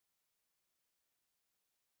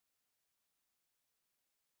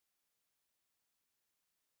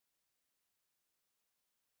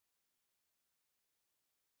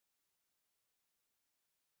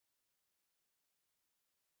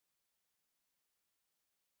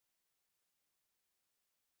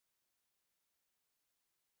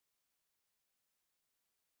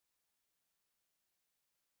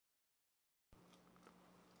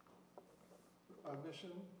a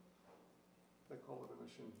mission. They call it a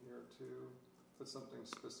mission here too. But something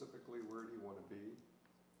specifically, where do you want to be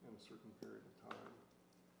in a certain period of time?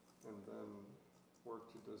 And then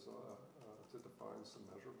work to define some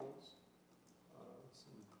measurables,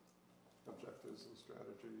 some objectives and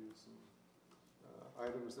strategies and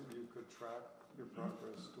items that you could track your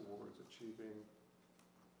progress towards achieving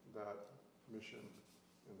that mission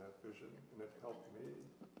and that vision. And it helped me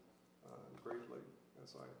greatly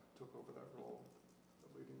as I took over that role of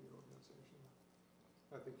leading the organization.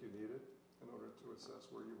 I think you need it in order to assess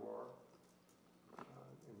where you are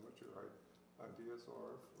and what your ideas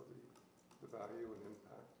are for the value and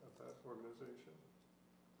impact of that organization,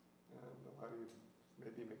 and allow you to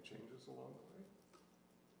maybe make changes along the way.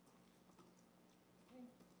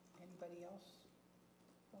 Okay. Anybody else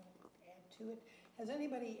want to add to it? Has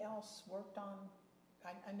anybody else worked on,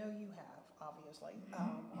 I know you have, obviously,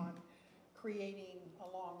 on creating a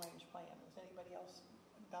long-range plan. Has anybody else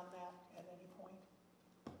done that at any point?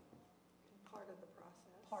 Part of the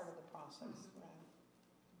process. Part of the process, right.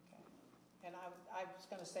 Okay. And I was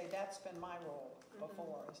going to say that's been my role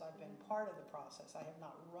before, is I've been part of the process. I have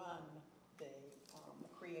not run the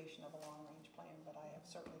creation of a long-range plan, but I have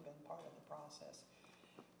certainly been part of the process.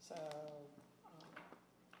 So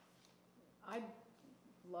I'd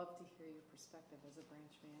love to hear your perspective as a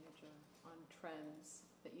branch manager on trends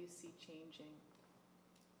that you see changing,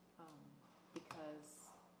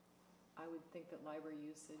 because I would think that library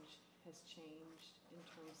usage has changed in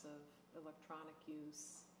terms of electronic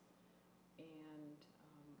use and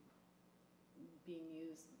being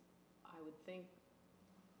used. I would think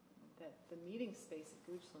that the meeting space at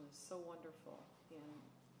Goochland is so wonderful, and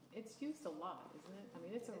it's used a lot, isn't it? I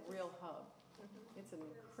mean, it's a real hub. It's an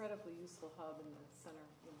incredibly useful hub in the center,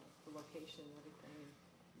 the location and everything.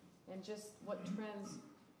 And just what trends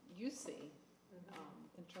you see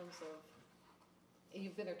in terms of,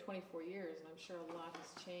 you've been there 24 years, and I'm sure a lot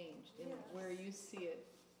has changed. And where you see it,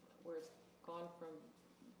 where it's gone from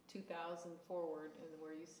 2000 forward, and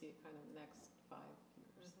where you see it kind of next 5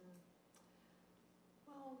 years.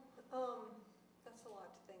 Well, that's a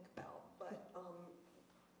lot to think about, but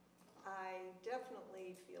I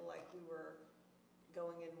definitely feel like we were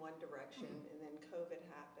going in one direction, and then COVID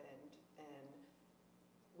happened, and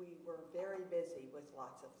we were very busy with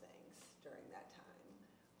lots of things during that time.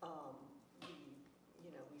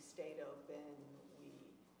 We stayed open, we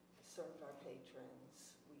served our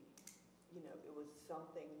patrons, it was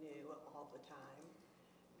something new all the time.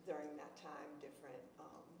 During that time, different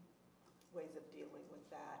ways of dealing with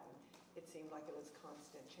that, and it seemed like it was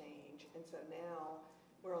constant change. And so now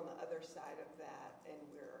we're on the other side of that, and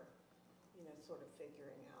we're sort of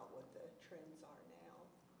figuring out what the trends are now.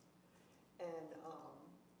 And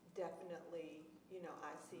definitely,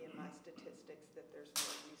 I see in my statistics that there's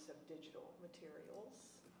more use of digital materials.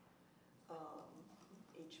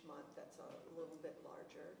 Each month, that's a little bit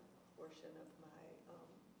larger portion of my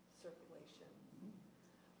circulation.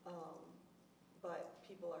 But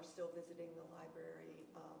people are still visiting the library.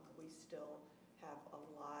 We still have a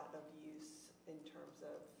lot of use in terms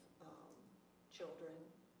of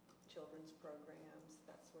children's programs,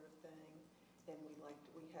 that sort of thing. And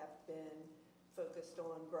we have been focused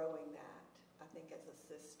on growing that, I think, as a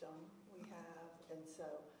system we have. And so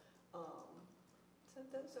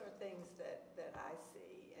those are things that I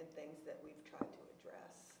see, and things that we've tried to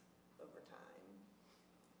address over time.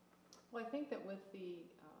 Well, I think that with the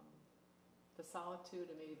solitude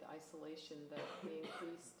and maybe the isolation that the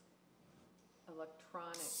increased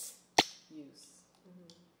electronic use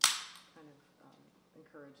kind of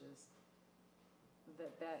encourages,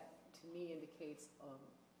 that to me indicates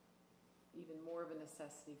even more of a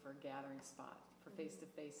necessity for a gathering spot for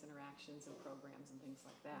face-to-face interactions and programs and things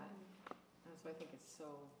like that. And that's why I think it's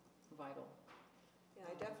so vital. Yeah,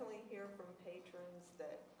 I definitely hear from patrons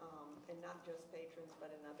that, and not just patrons,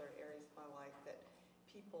 but in other areas of my life, that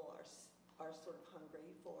people are sort of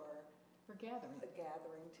hungry for gathering. A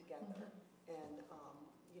gathering together. And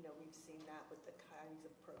we've seen that with the kinds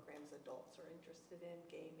of programs adults are interested in,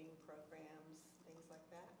 gaming programs, things like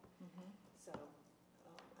that. So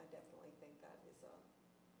I definitely think that is a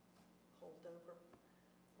holdover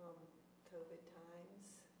from COVID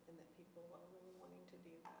times, and that people are really wanting to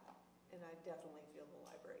do that. And I definitely feel the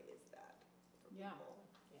library is that for people.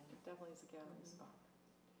 Yeah, it definitely is a gathering spot.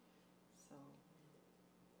 So,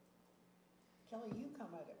 Kelly, you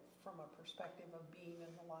come at it from a perspective of being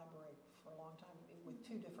in the library for a long time with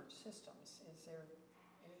two different systems. Is there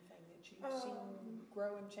anything that you've seen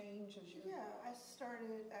grow and change as you? Yeah, I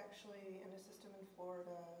started actually in a system in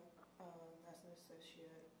Florida as an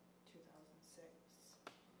associate 2006,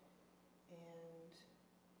 and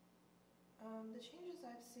The changes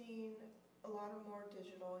I've seen, a lot of more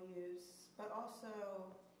digital use, but also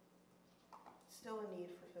still a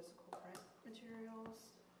need for physical print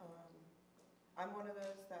materials. I'm one of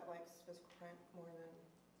those that likes physical print more than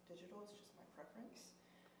digital. It's just my preference.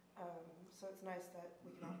 So it's nice that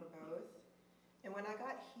we can offer both. And when I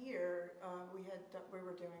got here, we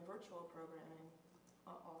were doing virtual programming,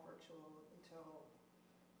 all virtual until,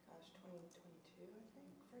 gosh, 2022, I think,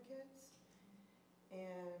 for kids.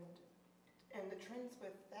 And the trends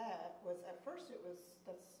with that was, at first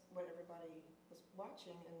that's what everybody was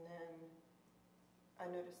watching, and then I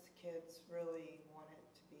noticed the kids really want it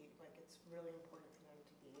to be, like, it's really important for them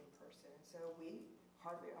to be in person. So we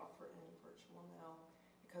hardly offer any virtual now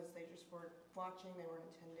because they just weren't watching, they weren't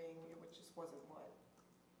attending, it just wasn't what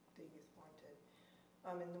the youth wanted.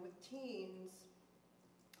 And then with teens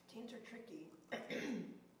are tricky.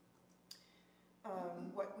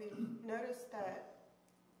 What we've noticed that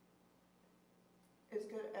is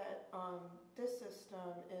good at this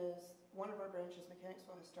system is one of our branches,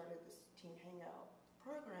 Mechanicsville, has started this teen hangout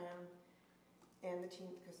program, and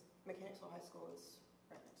because Mechanicsville High School is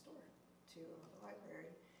right next door to the library,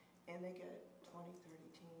 and they get 20, 30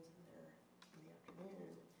 teens in there in the afternoon.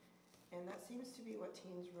 And that seems to be what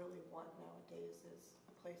teens really want nowadays, is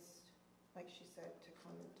a place, like she said, to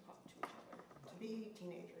come and talk to each other, to be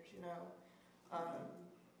teenagers, you know.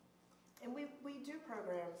 And we do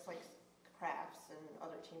programs like crafts and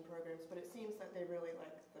other teen programs, but it seems that they really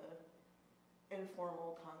like the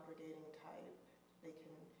informal congregating type.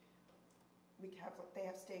 They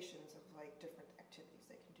have stations of like different activities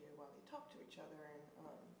they can do while they talk to each other, and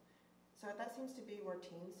so that seems to be where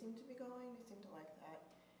teens seem to be going. They seem to like that,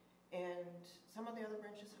 and some of the other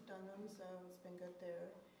branches have done them, so it's been good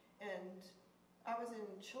there. And I was in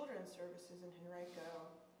children's services in Henrico,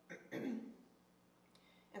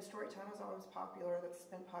 and story time is always popular. That's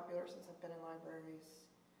been popular since I've been in libraries.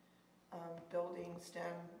 Building,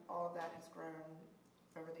 STEM, all of that has grown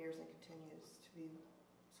over the years and continues to be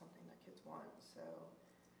something that kids want. So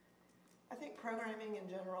I think programming in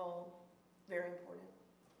general, very important,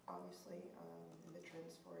 obviously, and the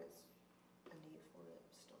trends for it's a need for it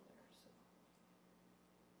still there. So.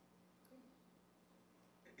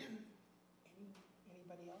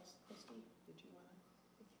 Anybody else? Christy, did you want to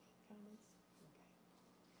make any comments? Okay.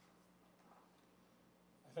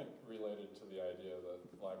 I think related to the idea that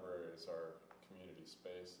libraries are community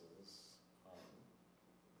spaces,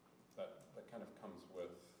 that kind of comes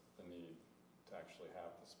with the need to actually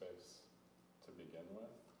have the space to begin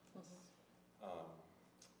with.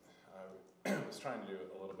 I was trying to do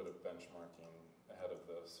a little bit of benchmarking ahead of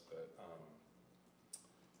this, but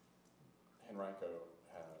Henrico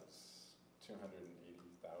has 280,000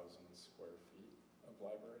 square feet of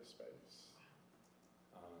library space,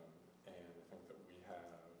 and I think that we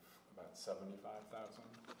have about 75,000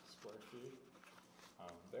 square feet.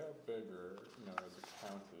 They're bigger, as a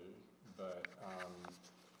county, but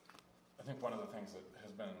I think one of the things that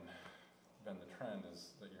has been the trend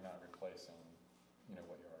is that you're not replacing,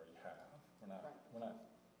 what you already have. We're not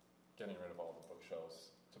getting rid of all the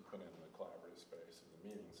bookshelves to put in the collaborative space or the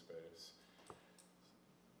meeting space.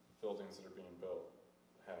 Buildings that are being built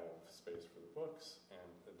have space for the books and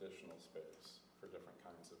additional space for different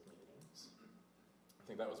kinds of meetings. I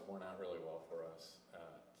think that was borne out really well for us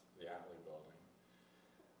at the Atlee building.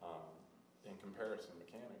 In comparison,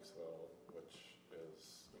 Mechanicsville, which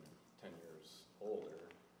is 10 years older,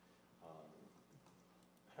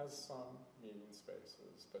 has some meeting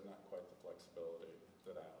spaces, but not quite the flexibility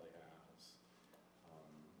that Atlee has.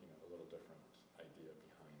 A little different idea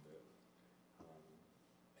behind it.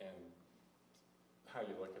 And how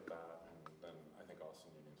you look at that, and then I think also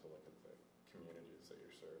needing to look at the communities that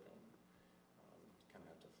you're serving, kind of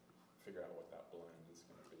have to figure out what that blend is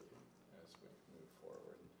going to be as we move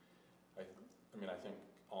forward. I think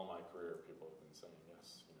all my career people have been saying,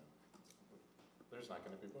 yes, there's not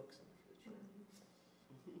going to be books in the future.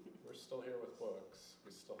 We're still here with books.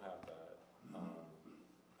 We still have that.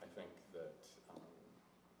 I think that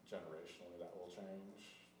generationally that will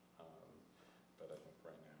change, but I think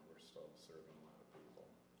right now we're still serving a lot of people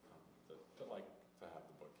that like to have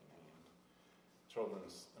the book in hand.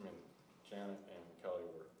 Janet and Kelly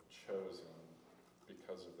were chosen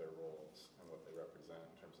because of their roles and what they represent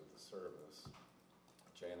in terms of the service.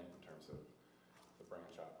 Janet in terms of the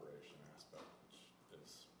branch operation aspect, which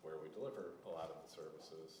is where we deliver a lot of the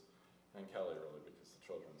services, and Kelly really because the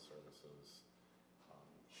children's services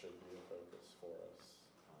should be a focus for us.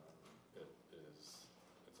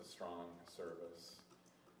 It's a strong service.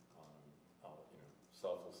 I'll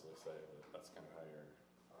selflessly say that that's kind of how you're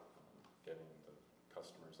getting the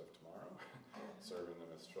customers of tomorrow, serving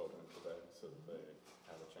them as children today. so that they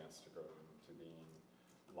have a chance to grow into being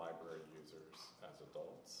library users as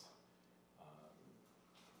adults.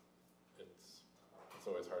 It's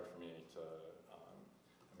always hard for me to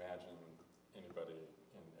imagine anybody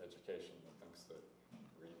in education that thinks that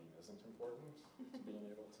reading isn't important to being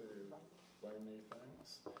able to learn new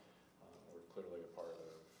things. We're clearly a part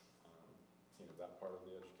of that part of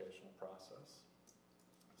the educational process.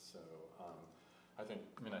 So I think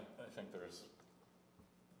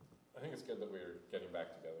it's good that we're getting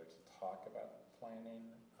back together to talk about planning.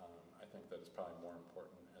 I think that it's probably more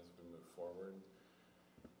important as we move forward.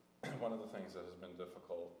 One of the things that has been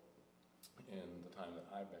difficult in the time that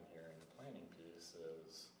I've been here in the planning piece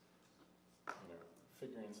is,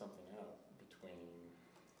 figuring something out between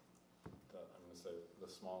I'm going to say the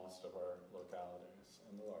smallest of our localities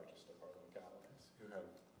and the largest of our localities, who have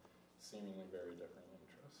seemingly very different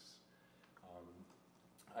interests.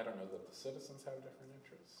 I don't know that the citizens have different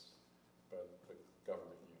interests, but the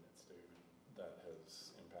government units do. That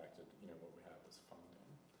has impacted, what we have as funding.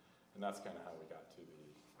 And that's kind of how we got to the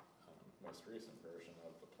most recent version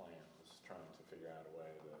of the plan, was trying to figure out a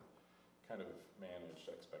way to kind of manage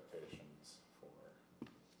expectations for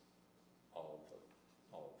all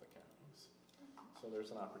of the counties. So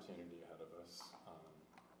there's an opportunity ahead of us,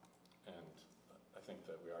 and I think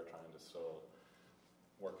that we are trying to still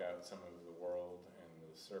work out some of the world and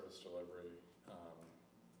the service delivery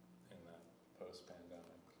in that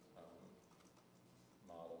post-pandemic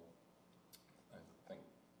model. I think,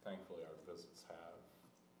 thankfully, our visits have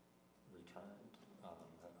returned,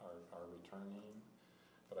 are returning,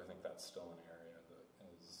 but I think that's still an area that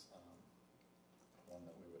is one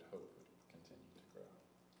that we would hope would continue to grow.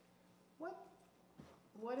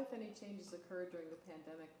 What if any changes occurred during the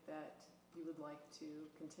pandemic that you would like to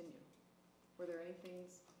continue? Were there any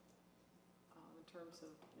things in terms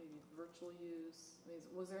of maybe virtual use? I mean,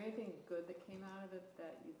 was there anything good that came out of it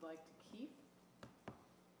that you'd like to keep?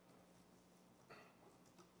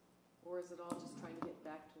 Or is it all just trying to get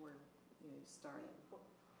back to where you started?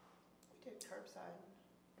 We did curbside,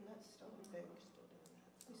 and that's still big. We're still doing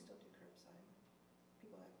that. We still do curbside.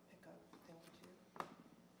 People have to pick up if they want to.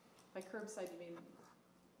 By curbside, you mean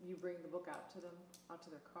you bring the book out to them, out to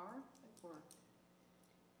their car? Or?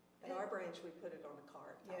 At our branch, we put it on a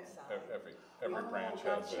cart outside. Every branch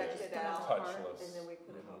We has checked it a out, touchless. and then we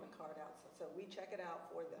put it on a cart outside. So we check it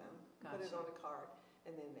out for them, put it Gotcha. on a cart,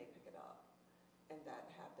 and then they pick it up. And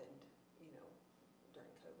that happened,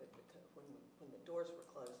 during COVID, because when the doors were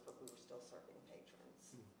closed, but we were still serving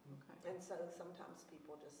patrons. Okay. And so sometimes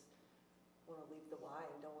people just want to leave the Y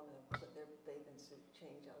and don't want to put their bathing suit,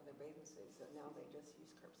 change out of their bathing suit, so now they just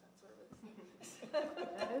use curbside service.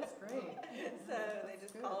 That is great. So they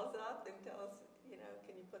That's just good. call us up and tell us,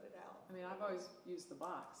 can you put it out? I mean, I've always used the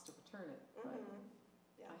box to return it, but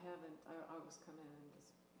Yeah. I haven't. I always come in and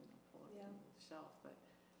just pull it Yeah. from the shelf. But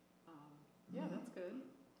yeah, that's good.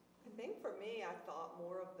 I think for me, I thought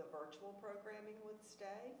more of the virtual programming would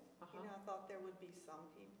stay. Uh-huh. I thought there would be some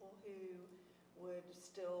people who would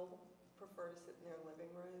still prefer to sit in their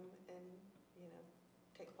living room and,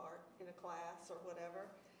 take part in a class or whatever.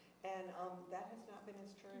 And that has not been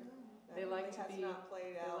as true. That They like really to has be. not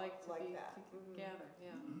played They out like to be that. Mhm. together.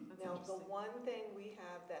 Yeah, that's Now, the interesting. one thing we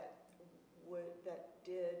have that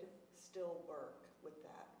did still work with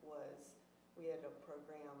that was we had a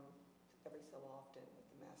program every so often with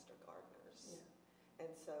the master gardeners. Yeah.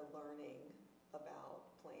 And so learning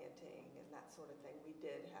about planting and that sort of thing, we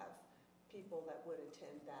did have people that would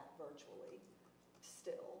attend that virtually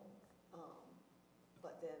still.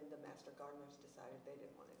 But then the master gardeners decided they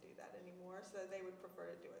didn't want to do that anymore, so they would prefer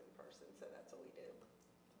to do it in person, so that's what we did.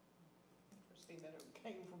 Interesting that it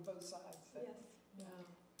came from both sides. Yes. Yeah.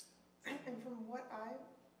 And from what I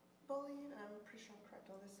believe, and I'm pretty sure I'm correct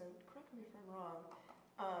on this, and correct me if I'm wrong,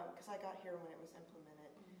 because I got here when it was implemented,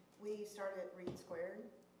 we started Read Squared,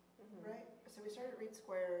 right? So we started Read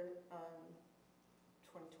Squared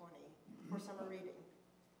 2020 for summer reading,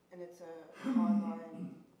 and it's an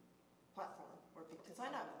online platform where people can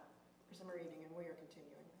sign up for summer reading, and we are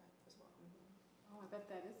continuing that as well. Oh, I bet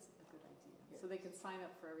that is a good idea. Yeah. So they can sign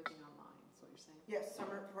up for everything online. Is what you're saying? Yes,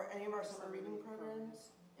 for any of our summer Summer reading reading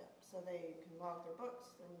programs. Yeah, so they can log their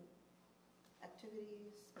books, their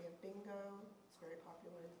activities. We have bingo. It's very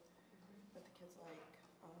popular that the kids like,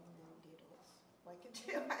 and the adults like it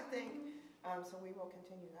too, I think. So we will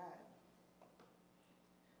continue that.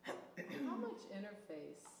 How much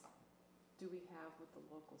interface do we have with the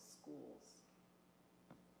local schools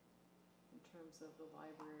in terms of the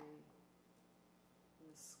library and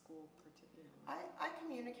the school particularly? I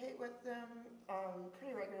communicate with them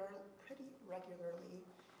pretty regularly.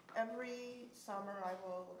 Every summer I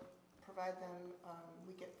will provide them,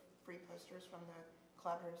 we get free posters from the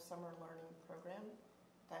Collaborative Summer Learning Program.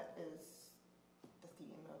 That is the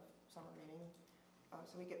theme of summer reading.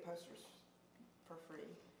 So we get posters for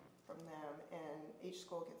free from them, and each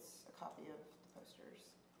school gets a copy of the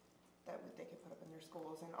posters that they can put up in their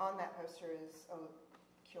schools. And on that poster is a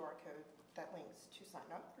QR code that links to sign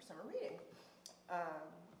up for summer reading.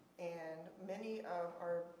 And many of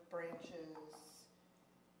our branches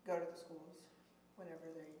go to the schools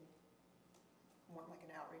whenever they want like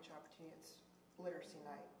an outreach opportunity. It's literacy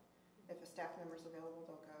night. If a staff member is available,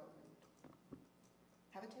 they'll go and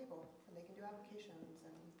have a table, and they can do applications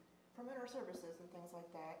and promote our services and things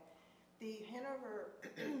like that. The Hanover,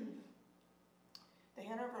 the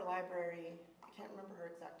Hanover Library, I can't remember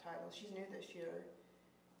her exact title. She's new this year,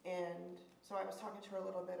 and so I was talking to her a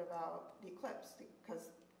little bit about the eclipse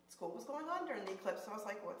because school was going on during the eclipse. So I was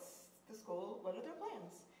like, "What's the school? What are their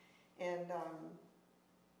plans?" And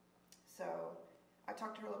so I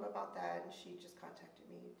talked to her a little bit about that, and she just contacted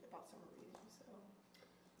me about summer reading. So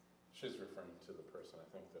She's referring to the person, I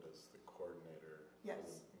think, that is the coordinator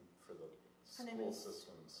yes, for the her name school is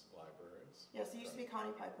systems libraries. yes. It used to be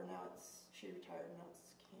Connie Piper. Now she retired. Now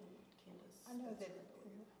it's Candace. I know that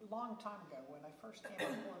a long time ago, when I first came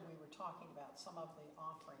on board, we were talking about some of the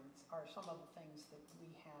offerings, or some of the things that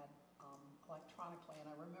we had electronically,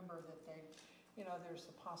 and I remember that there's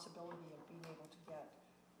the possibility of being able to get,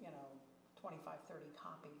 25, 30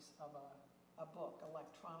 copies of a book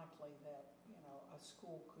electronically that, a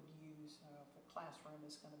school could use if a classroom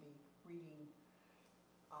is going to be reading.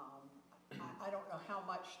 I don't know how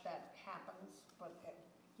much that happens, but,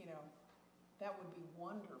 that would be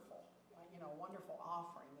wonderful, a wonderful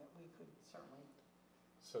offering that we could certainly.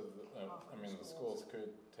 So, the schools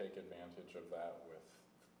could take advantage of that with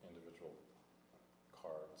individual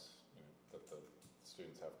cards, that the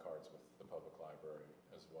students have cards with the public library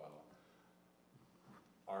as well.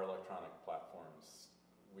 Our electronic platforms,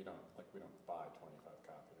 we don't buy 25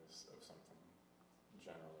 copies of something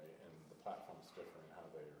generally, and the platform's different in how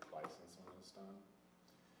their licensing is done.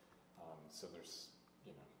 So there's,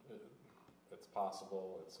 it's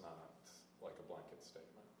possible, it's not like a blanket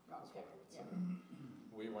statement, is what I would say.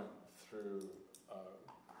 We went through a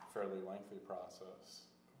fairly lengthy process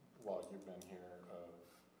while you've been here of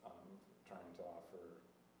trying to offer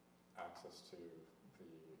access to the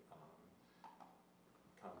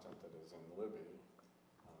content that is in Libby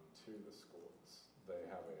to the schools. They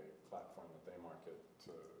have a platform that they market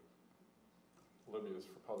to. Libby is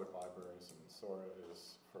for public libraries, and Sora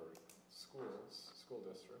is for schools, school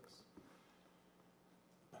districts.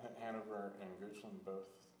 Hanover and Goochland both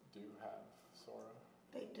do have Sora.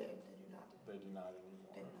 They did. They do not. They do not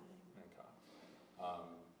anymore. They do not anymore. Okay.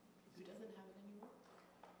 Who doesn't have it anymore?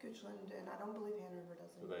 Goochland, and I don't believe Hanover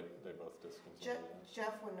does So anymore. they both discontinued it.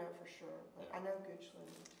 Jeff would know for sure, but Yeah. I know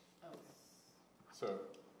Goochland. Oh.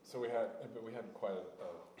 So we had quite a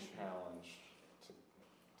challenge to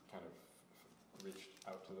kind of reach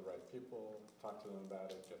out to the right people, talk to them about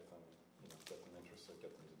it, get them interested,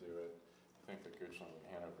 get them to do it. I think that Goochland and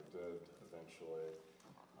Hanover did eventually.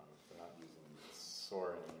 If they're not using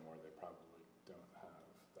Sora anymore, they probably don't have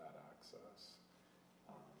that access.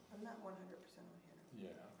 I'm not 100% on Hanover.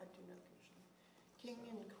 Yeah. I do know Goochland. King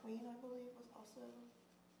and Queen, I believe, was also.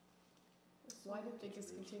 Why did they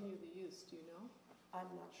discontinue the use, do you know? I'm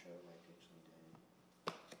not sure why Goochland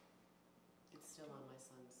did. It's still on my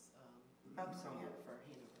son's Oh, so program Hanover. for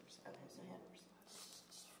Hanover. So Okay, so Hanover still has.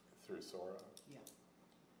 Through Sora. Yeah.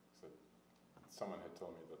 So someone had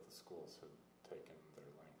told me that the schools had taken their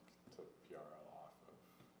link to PRL off of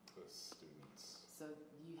the students. So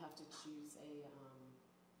you have to choose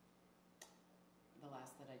the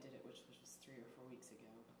last that I did it, which was 3 or 4 weeks ago,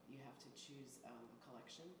 you have to choose a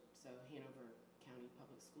collection. So Hanover County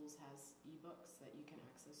Public Schools has ebooks that you can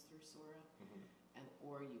access through Sora,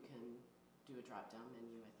 or you can do a drop-down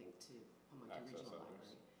menu, I think, to Pamunkey Access Regional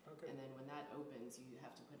others. Library. Okay. And then when that opens, you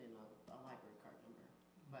have to put in a library card number,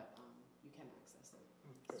 but you can access it.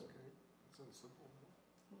 Good. Okay, sounds simple.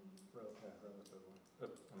 Relatively.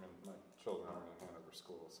 My children aren't in Hanover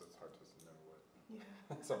School, so it's hard to know what Yeah.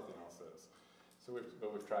 something else is. So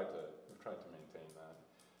we've tried to maintain that.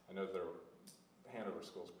 I know Hanover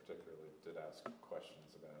schools particularly did ask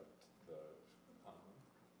questions about the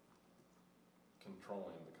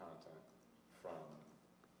controlling the content from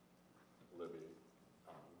Libby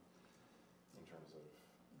in terms of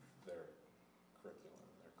their curriculum,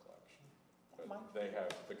 their collection. But they have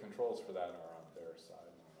the controls for that are on their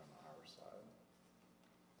side, not on our side.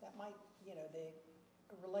 That might,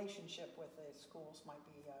 the relationship with the schools might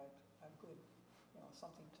be a good,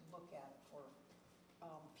 something to look at for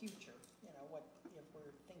future, what if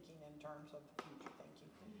we're thinking in terms of future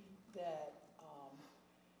thinking, that,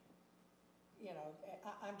 you know,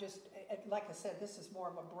 I'm just, like I said, this is more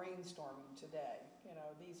of a brainstorming today. You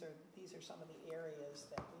know, these are some of the areas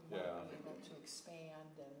that we might be able to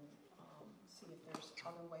expand and see if there's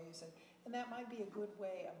other ways. And that might be a good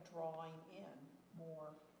way of drawing in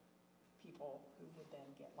more people who would then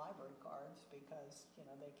get library cards because, you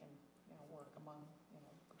know, they can, you know, work among, you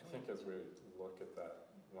know, I think as we look at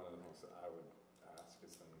that, one of the things that I would ask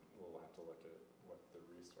is then we'll have to look at what the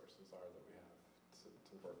resources are that we have to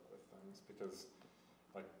work with things. Because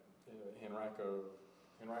like Henrico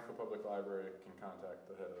Public Library can contact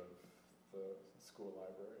the head of the school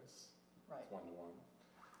libraries. right. It's one-to-one.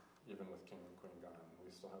 Even with King and Queen gone,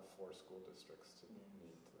 we still have 4 school districts to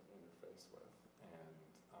need to interface with. And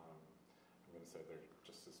I'm going to say they're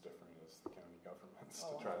just as different as the county governments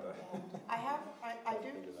to try to. I have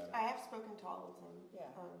figure that out. I have spoken to all of them.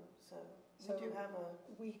 Yeah. So So we do have a.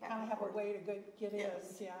 We kind of have a way to get in,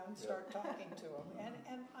 Yes. and start talking to them.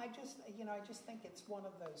 And I just think it's one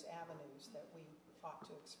of those avenues that we ought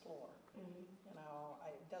to explore. You know,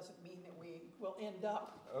 it doesn't mean that we will end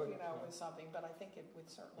up, with something, but I think it would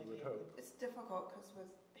certainly be a good. It's difficult because with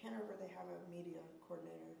Hanover they have a media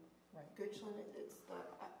coordinator. Right. Goochland, it's the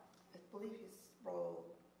I believe his role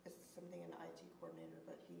is something in IT coordinator,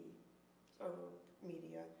 but he's over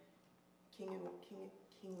media. King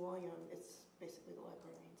William, it's basically the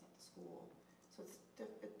librarians at the school. So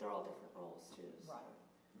they're all different roles too. So. Right.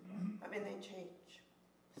 I mean, they change.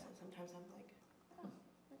 So sometimes I'm like, oh,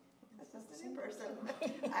 this is the new person.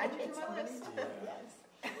 Add you to my list. Yes.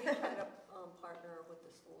 We try to partner with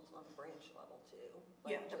the schools on the branch level too.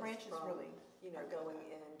 Like Yeah, the just branch is from, really. going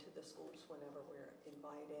into the schools whenever we're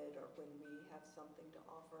invited or when we have something to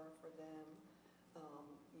offer for them.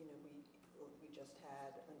 We just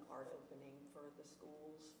had an art opening for the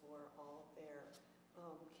schools for all their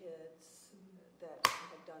kids that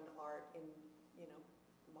had done art in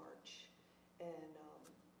March, and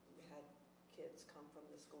we had kids come from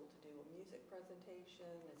the school to do a music presentation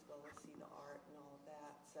as well as see the art and all of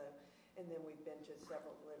that. So, and then we've been to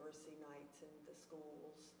several literacy nights in the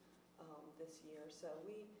schools this year. So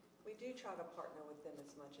we do try to partner with them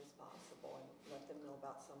as much as possible and let them know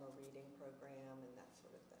about summer reading program and that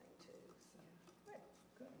sort of thing too. So.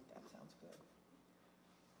 Good. That sounds good.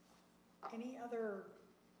 Any other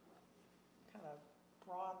kind of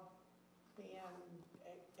broadband,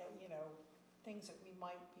 things that we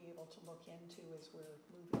might be able to look into as we're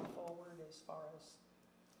moving forward, as far as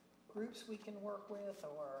groups we can work with,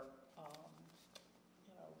 or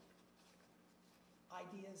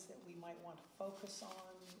ideas that we might want to focus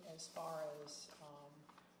on as far as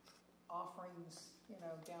offerings,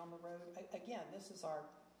 down the road? Again, this is our.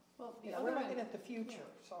 Well, we're looking at the future,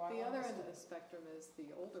 so the other end of the spectrum is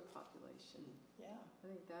the older population. Yeah. I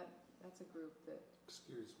think that's a group that.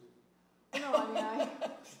 Excuse me. No, I mean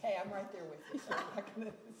Hey, I'm right there with you. So I'm not going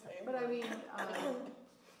to say. But I mean,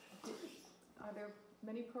 are there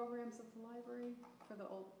many programs at the library for the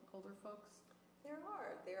older folks?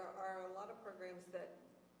 There are a lot of programs that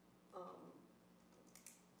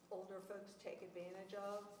older folks take advantage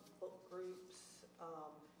of, book groups.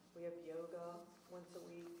 We have yoga once a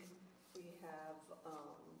week. We have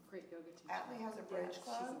Great yoga teacher. Atlee has a bridge Yes,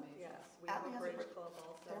 club. She's amazing. yes, we have Atlee a has bridge club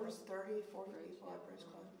also. There was 30, 40 Bridge, people at Bridge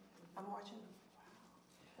Club. I'm watching.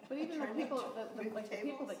 But even the Trying people, to the people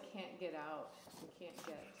tables. that can't get out, they can't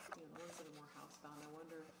get, the ones that are more housebound, I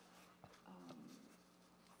wonder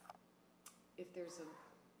if there's a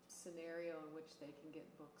scenario in which they can get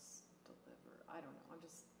books delivered. I don't know.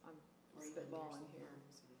 I'm spitballing here.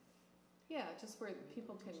 Yeah, just where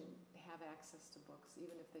people can have access to books,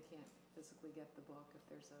 even if they can't physically get the book. If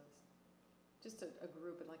there's a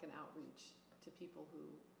group and like an outreach to people who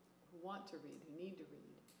want to read, who need to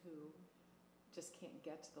read, who just can't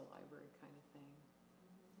get to the library kind of thing.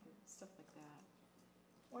 Stuff like that.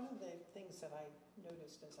 One of the things that I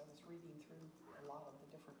noticed as I was reading through a lot of the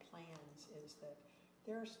different plans is that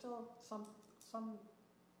there are still some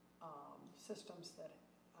systems that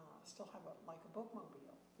still have a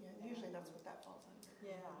bookmobile. Yeah, usually that's what that falls under.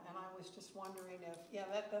 Yeah, and I was just wondering if,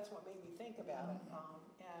 that's what made me think about it.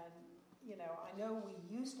 And, I know we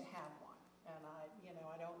used to have one, and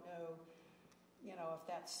I don't know, if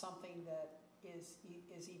that's something that is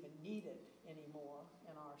even needed anymore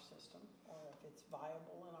in our system, or if it's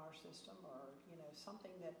viable in our system, or,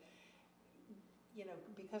 something that,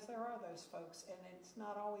 because there are those folks, and it's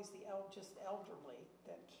not always just elderly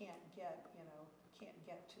that can't get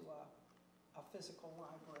to a physical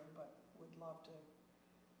library, but would love to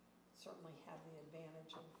certainly have the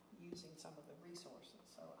advantage of using some of the resources.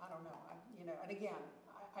 So I don't know, and again,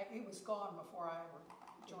 it was gone before I ever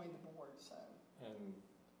joined the board, so. And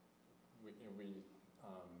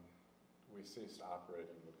we ceased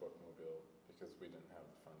operating the bookmobile because we didn't have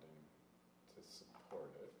the funding to support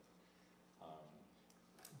it.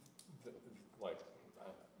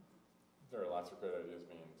 There are lots of great ideas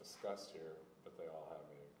being discussed here, but they all have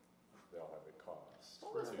a cost.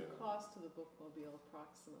 What was the cost of the bookmobile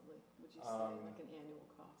approximately, would you say, like an annual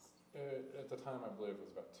cost? At the time, I believe it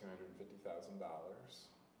was about $250,000.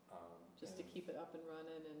 Just to keep it up and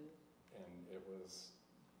running And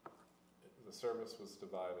the service was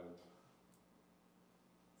divided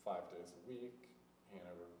 5 days a week.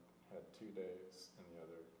 Hanover had 2 days, and the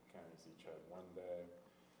other counties each had 1 day.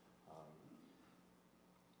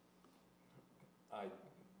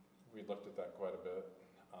 We looked at that quite a bit.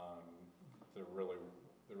 There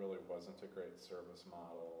really wasn't a great service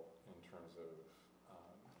model in terms of,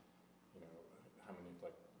 how many,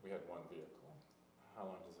 we had 1 vehicle. How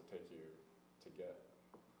long does it take you to get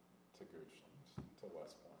to Goochland, to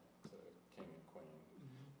West Point, to King and Queen?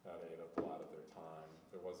 That ate up a lot of their time.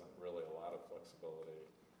 There wasn't really a lot of flexibility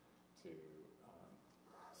to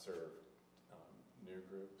serve new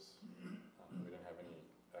groups. We didn't have any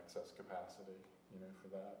excess capacity, for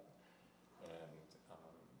that. And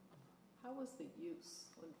how was the use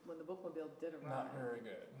when the bookmobile did arrive? not very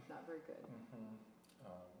good. Not very good.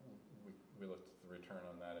 We looked at the return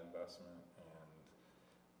on that investment, and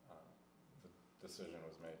the decision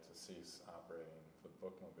was made to cease operating the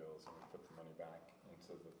bookmobiles, and we put the money back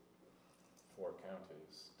into the 4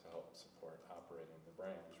 counties to help support operating the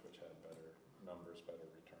branch, which had better numbers, better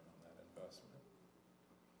return on that investment.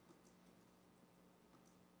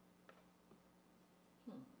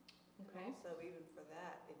 Okay. And also, even for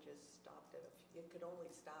that, it just stopped it could only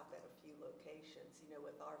stop at a few locations,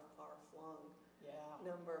 with our far-flung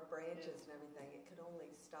number of branches and everything. It could only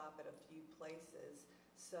stop at a few places.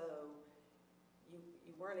 So you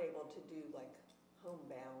weren't able to do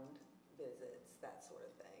homebound visits, that sort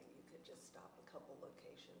of thing. You could just stop a couple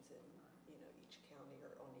locations in, each county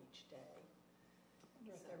or on each day. I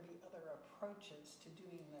wonder if there'd be other approaches to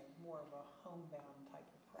doing more of a homebound type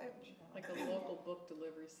approach. Like a local book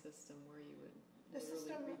delivery system where you would The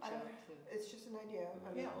system, reach out to. it's just an idea.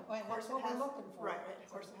 I mean, Yeah, of well, course that's what it has, we're looking for. right, of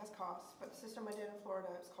course it has costs, but the system I did in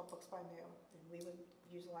Florida is called Books by Mail. And we would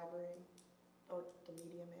use the library or the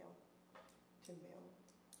media mail to mail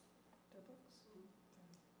the books,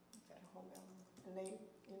 to home mail them. And they,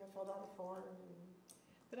 filled out a form and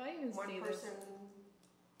But I even one see this, person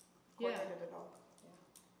coordinated it all.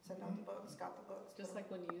 Sent out the books, got the books. just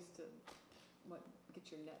like when you used to, get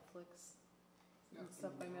your Netflix and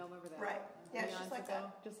stuff by mail, remember that? Right, yeah, it's Eons just like ago?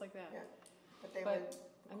 that. Just like that. Yeah. But they But, would.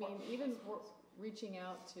 I mean, even reaching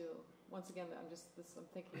out to, once again, I'm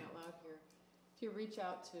thinking out loud here. If you reach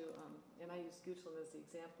out to, and I use Goochland as the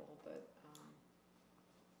example, but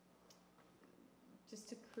just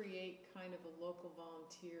to create kind of a local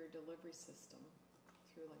volunteer delivery system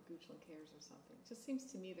through like Goochland Cares or something. It just seems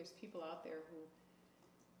to me there's people out there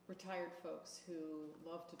retired folks who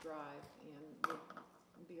love to drive and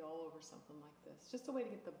would be all over something like this. Just a way to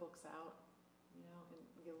get the books out, and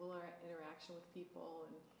get a little interaction with people,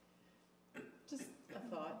 and just a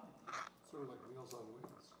thought. Sort of like Meals on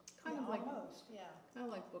Wheels. Kind of like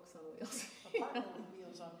Books on Wheels. Partner with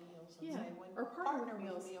Meals on Wheels and say, when or partner partner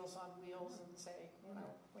with with Meals on Wheels and say, when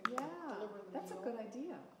you Yeah, deliver the that's a meal, good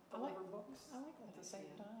idea. deliver books I like at that the same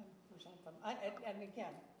idea. time or something. And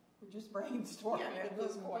again, we're just brainstorming at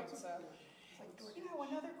this point, so.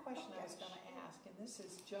 Another question I was gonna ask, and this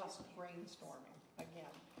is just brainstorming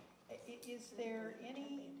again. Is there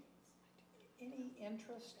any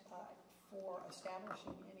interest for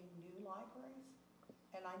establishing any new libraries?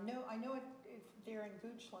 And I know there in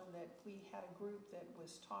Goochland that we had a group that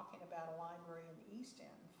was talking about a library in the East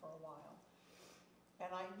End for a while. And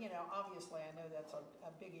obviously I know that's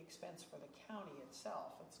a big expense for the county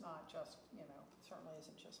itself. It's not just, certainly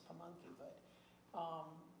isn't just Pamunkey, but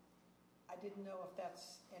I didn't know if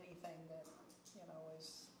that's anything that,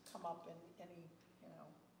 has come up in any,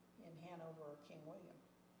 in Hanover or King William.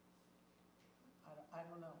 I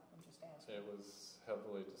don't know, I'm just asking. It was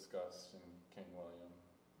heavily discussed in King William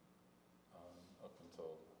up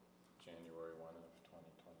until January 1 of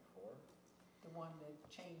 2024. The one that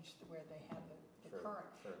changed where they have the current.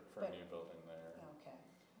 For a new building there. Okay.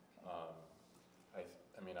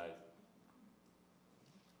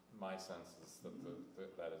 My sense is that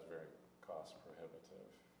that is very cost prohibitive,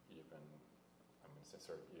 even,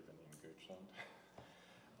 sort of even in Goochland,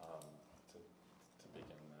 to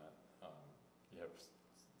begin that. You have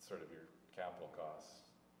sort of your capital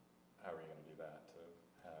costs. How are you going to do that to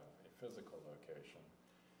have a physical location,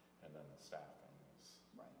 and then the staffing is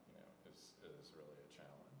Right.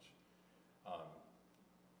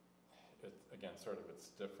 again, sort of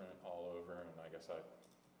it's different all over, and I guess I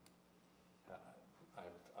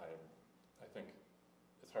think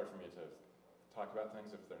it's hard for me to talk about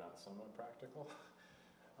things if they're not somewhat practical.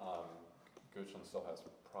 Goochland still has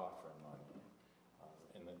proffer money,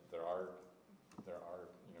 and there are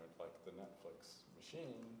like the Netflix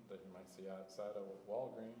machine that you might see outside of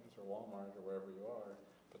Walgreens or Walmart or wherever you are,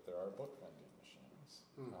 but there are book vending machines.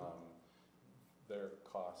 Mm-hmm. Their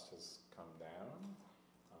cost has come down.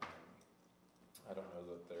 I don't know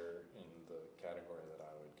that they're in the category that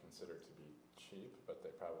I would consider to be cheap, but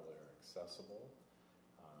they probably are accessible.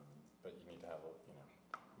 But you need to have,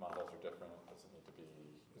 models are different. Does it need to be,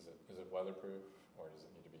 is it weatherproof, or does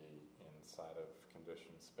it need to be inside of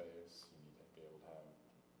conditioned space? You need to be able to have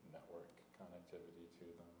network connectivity to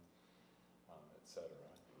them, et cetera.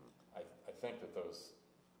 I think that those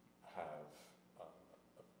have a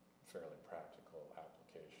fairly practical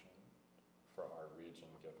application for our region,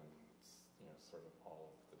 given sort of all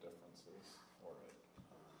of the differences for it.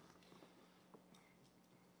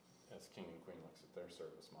 As King and Queen looks at their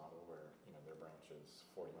service model, where their branch is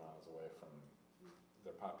 40 miles away from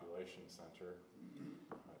their population center,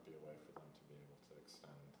 might be a way for them to be able to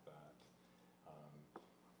extend that.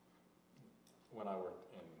 When I worked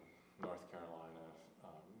in North Carolina,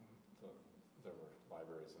 there were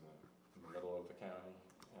libraries in the middle of the county,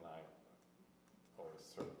 and I always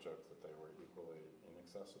sort of joked that they were equally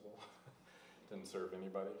inaccessible. Didn't serve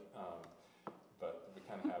anybody, but we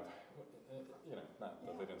kind of have, not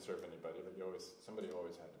that they didn't serve anybody, but somebody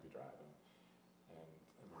always had to be driving.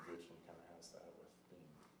 And Goochland kind of has that with being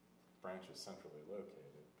branches centrally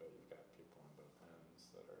located, but you've got people on both ends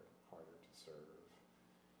that are harder to serve.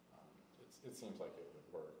 It seems like it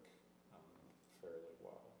would work fairly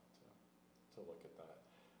well to look at that.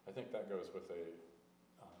 I think that goes with a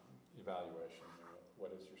evaluation.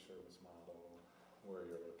 What is your service model? Where are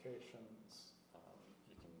your locations?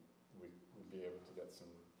 We'd be able to get some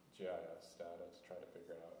GIS data to try to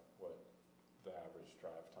figure out what the average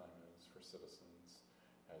drive time is for citizens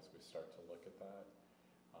as we start to look at that.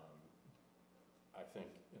 I think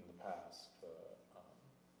in the past,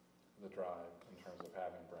 the drive in terms of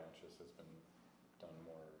having branches has been done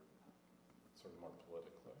more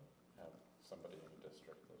politically. Have somebody in a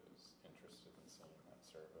district that is interested in seeing that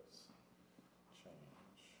service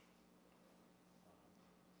change.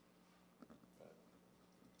 But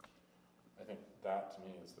I think that to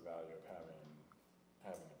me is the value of having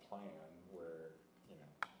a plan where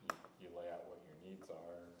you lay out what your needs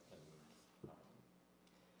are, and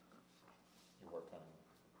you work on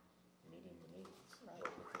meeting the needs. Right.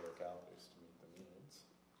 Work with the localities to meet the needs.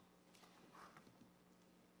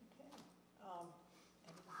 Okay. Any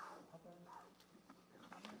other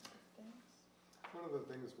comments or things? One of the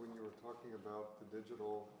things when you were talking about the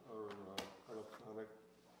digital or electronic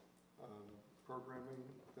programming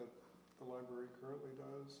that the library currently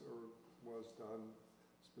does or was done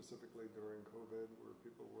specifically during COVID, where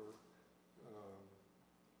people were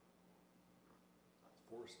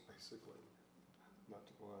forced basically not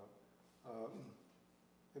to go out.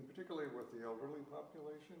 And particularly with the elderly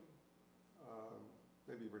population,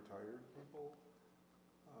 maybe retired people,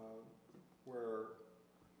 where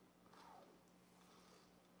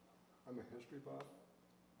I'm a history buff.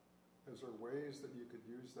 Is there ways that you could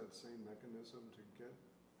use that same mechanism to get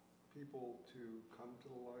people to come to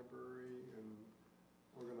the library and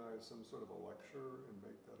organize some sort of a lecture and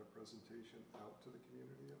make that a presentation out to the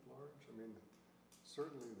community at large? I mean,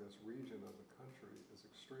 certainly this region of the country is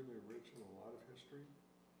extremely rich in a lot of history,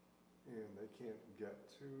 and they can't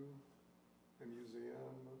get to a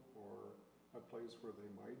museum or a place where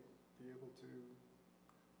they might be able to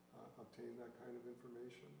obtain that kind of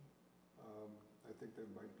information. I think they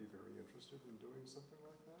might be very interested in doing something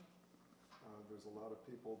like that. There's a lot of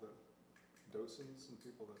people docents and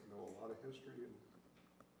people that know a lot of history and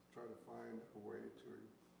try to find a way to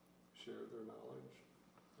share their knowledge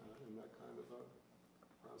in that kind of a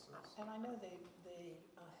process. And I know the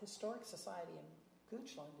Historic Society in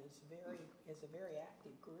Goochland is a very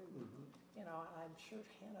active group. Mm-hmm. And I'm sure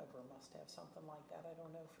Hanover must have something like that. I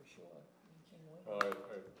don't know for sure. Well, I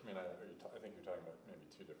think you're talking about maybe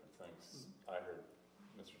two different things. I heard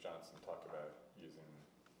Mr. Johnson talk about using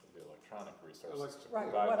the electronic resources to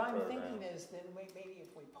Right. provide What the I'm program. thinking is then maybe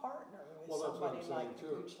if we partner with Well, that's what I'm somebody like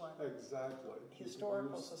saying the too. Goochland Exactly.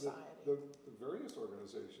 Historical You could use Society. The various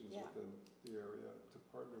organizations Yeah. within the area to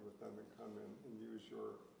partner with them and come in and use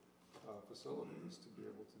your facilities to be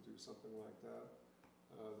able to do something like that.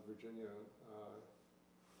 The Virginia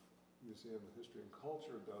Museum of History and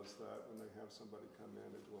Culture does that when they have somebody come in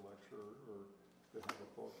and do a lecture, or they have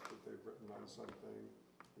a book that they've written on something,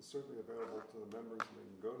 and It's certainly available to the members, and they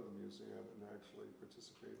can go to the museum and actually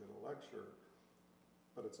participate in a lecture,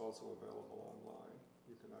 but it's also available online.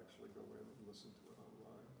 You can actually go in and listen to it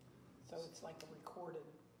online. So it's like a recorded,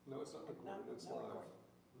 No, it's not recorded, it's not live.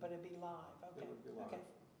 recorded, but it'd be live, okay. It would be live. Okay.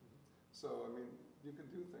 So, I mean, you could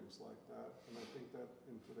do things like that, and I think that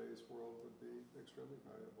in today's world would be extremely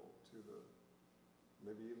valuable to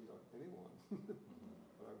maybe even to anyone. But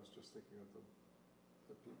I was just thinking of the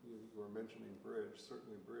people, you were mentioning Bridge,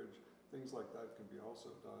 certainly Bridge, things like that can be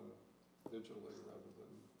also done digitally rather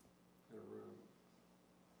than in a room.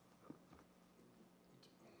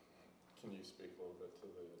 Can you speak a little bit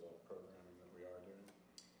to the adult programming that we are doing?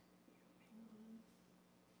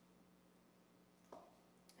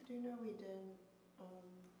 I do know we did, one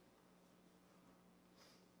second.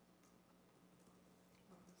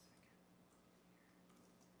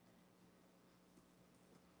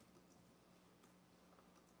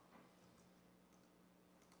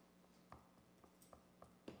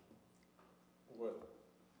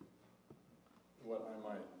 What I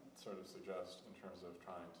might sort of suggest in terms of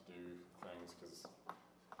trying to do things, because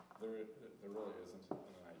there really isn't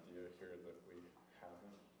an idea here that we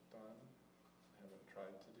haven't done, haven't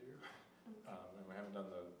tried to do. And we haven't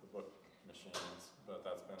done the book machines, but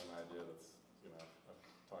that's been an idea that's, I've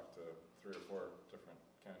talked to 3 or 4 different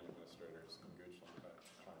county administrators in Goochland about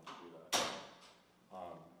trying to do that.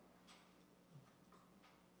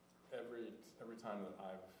 Every time that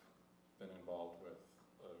I've been involved with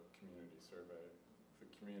a community survey, the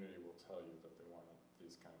community will tell you that they want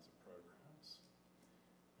these kinds of programs,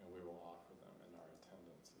 and we will offer them, and our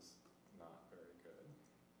attendance is not very good.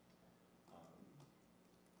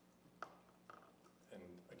 And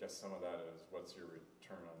I guess some of that is, what's your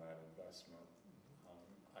return on that investment?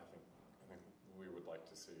 I think we would like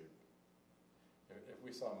to see, if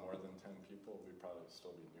we saw more than 10 people, we'd probably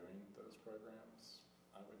still be doing those programs,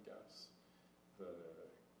 I would guess. The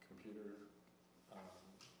computer,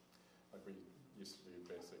 like we used to do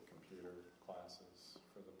basic computer classes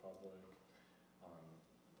for the public.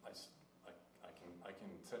 I can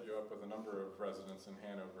set you up with a number of residents in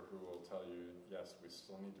Hanover who will tell you, yes, we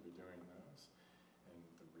still need to be doing those. And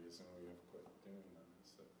the reason we have quit doing them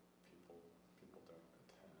is that people don't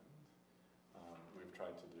attend. We've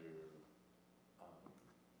tried to do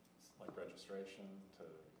like registration to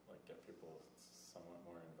like get people somewhat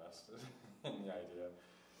more invested in the idea,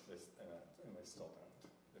 and they still don't.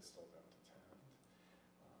 They still don't attend.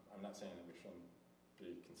 I'm not saying that we shouldn't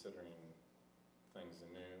be considering things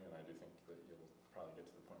anew, and I do think that you'll probably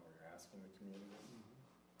get to the point where you're asking the community.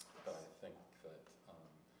 But I think that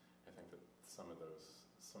some of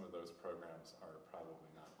those programs are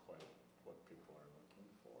probably not quite what people are looking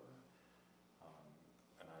for,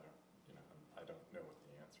 and I don't know what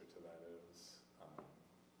the answer to that is.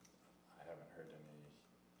 I haven't heard any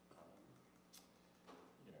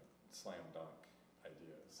slam dunk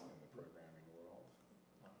ideas in the programming world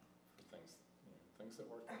for things that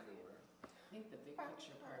work everywhere. I think the big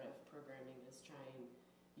picture part of programming is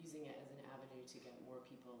using it as an avenue to get more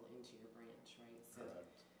people into your branch, right? So,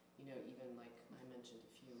 Correct. Even like I mentioned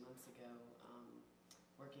a few months ago,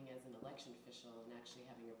 working as an election official and actually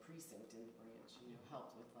having a precinct in the branch,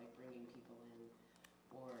 helped with like bringing people in.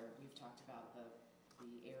 Or we've talked about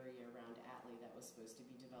the area around Atlee that was supposed to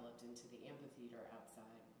be developed into the amphitheater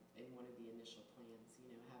outside in one of the initial plans,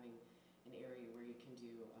 having an area where you can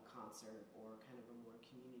do a concert or kind of a more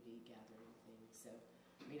community gathering thing. So,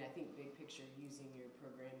 I think big picture, using your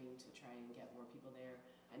programming to try and get more people there.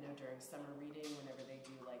 I know during summer reading, whenever they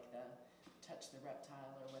do like the touch the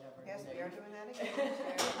reptile or whatever. Yes, we are doing that again.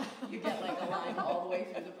 You get like a line all the way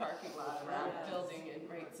through the parking lot around the building, and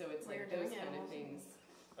right, so it's like those kind of things.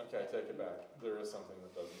 Okay, I take it back. There is something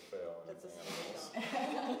that doesn't fail. That's a animals.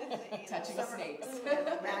 Touching snakes.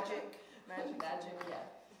 Magic, yeah.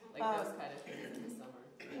 Like those kind of things in the summer.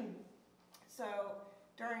 So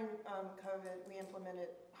during COVID, we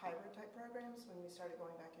implemented hybrid type programs when we started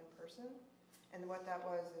going back in person. And what that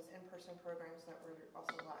was is in-person programs that were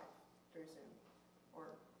also live through Zoom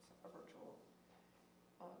or a virtual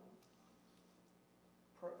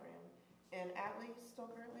program. And Atlee still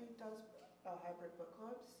currently does hybrid book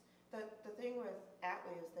clubs. The thing with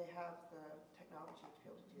Atlee is they have the technology to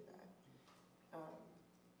be able to do that.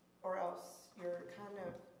 Or else you're kind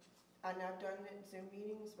of, and I've done it in Zoom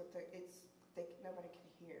meetings, but nobody can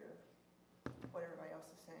hear what everybody else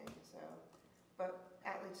is saying. So, but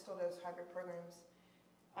Atlee still does hybrid programs.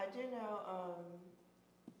 I do know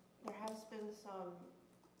there has been some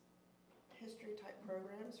history type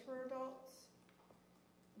programs for adults,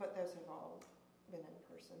 but those have all been in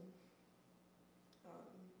person. Let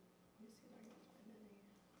me see if I can find any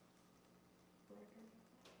record.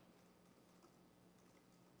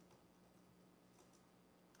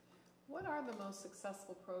 What are the most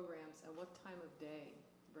successful programs and what time of day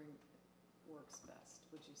works best,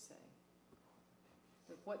 would you say?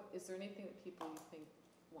 Like is there anything that people you think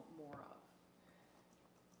want more of?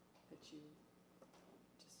 That you,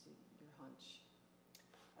 just your hunch?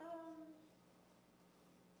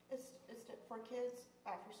 It's for kids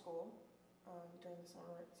after school, during the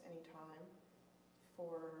summer it's any time.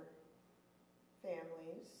 For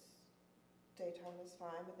families, daytime is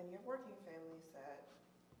fine, but then you have working families that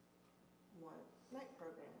want night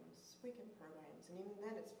programs, weekend programs, and even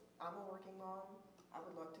then I'm a working mom. I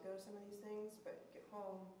would love to go to some of these things, but you get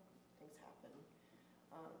home, things happen.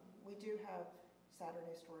 We do have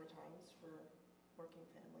Saturday story times for working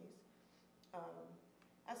families.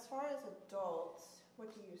 As far as adults,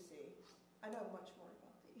 what do you see? I know much more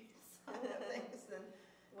about these things than...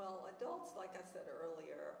 Well, adults, like I said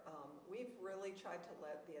earlier, we've really tried to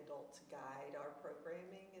let the adults guide our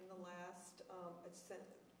programming in the last,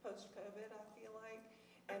 post-COVID, I feel like.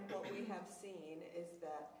 And what we have seen is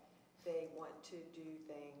that they want to do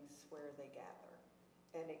things where they gather.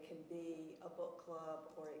 And it can be a book club,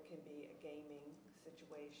 or it can be a gaming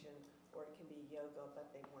situation, or it can be yoga, but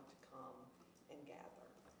they want to come and gather.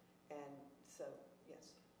 And so,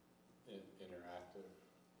 yes. Interactive,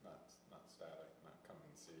 not static, not come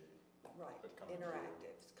and see. Right, but come and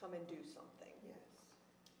interactives, come and do something. Yes.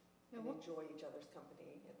 And enjoy each other's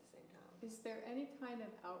company at the same time. Is there any kind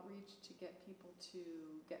of outreach to get people to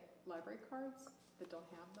get library cards that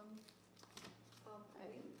don't have them?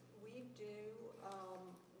 We do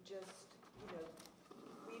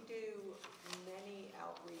we do many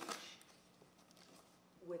outreach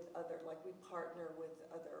with other, like we partner with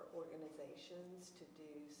other organizations to do,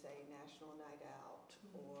 say, National Night Out,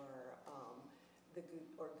 or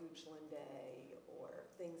Goochland Day, or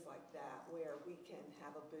things like that, where we can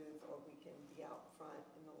have a booth, or we can be out front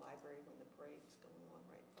in the library when the parade's going on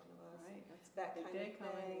right in front of us. Right, that's That big kind day of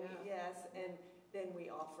coming, thing. yeah. Yes, and then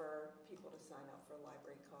we offer people to sign up for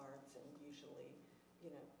library cards, and usually,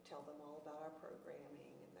 tell them all about our programming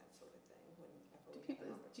and that sort of thing whenever we have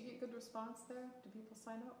an Do you get good response there? Do people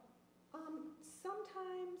sign up?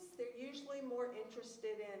 Sometimes they're usually more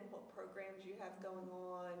interested in what programs you have going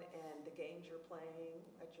on and the games you're playing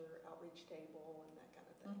at your outreach table and that kind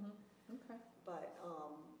of thing. Mm-hmm. Okay. But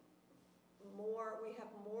we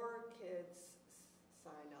have more kids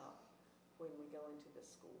sign up when we go into the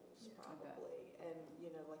schools, Yeah, probably. And,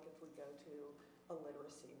 like if we go to a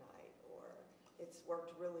literacy night, or it's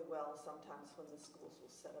worked really well sometimes when the schools will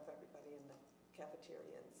set up everybody in the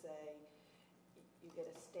cafeteria and say, you get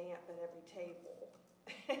a stamp at every table.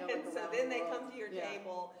 And so then they come to your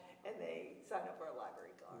table and they sign up for a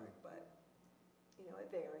library card. But, it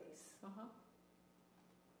varies. Uh-huh.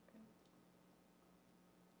 Okay.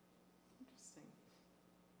 Interesting.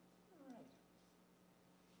 All right.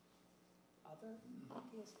 Other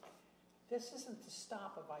ideas? This isn't the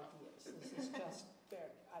stop of ideas. This is just,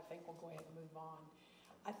 I think we'll go ahead and move on.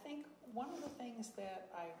 I think one of the things that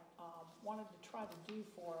I wanted to try to do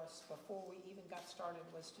for us before we even got started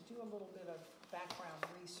was to do a little bit of background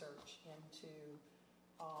research into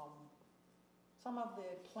some of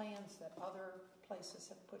the plans that other places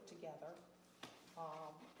have put together.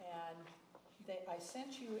 I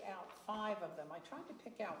sent you out 5 of them. I tried to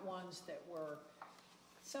pick out ones that were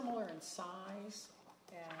similar in size,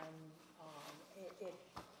 and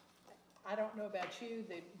I don't know about you,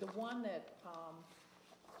 the one that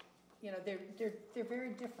they're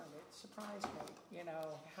very different. It surprised me,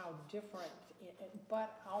 how different,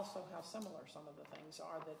 but also how similar some of the things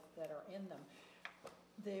are that are in them.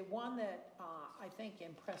 The one that I think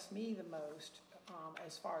impressed me the most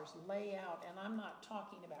as far as layout, and I'm not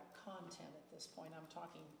talking about content at this point, I'm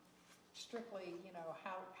talking strictly,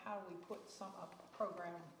 how we put a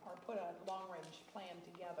program or put a long-range plan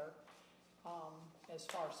together, as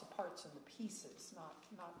far as the parts and the pieces, not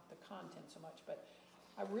the content so much. But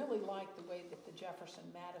I really like the way that the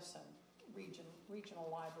Jefferson-Madison regional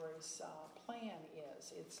library's plan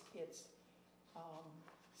is. It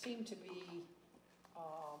seemed to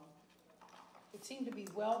be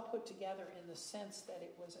well put together in the sense that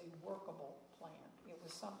it was a workable plan. It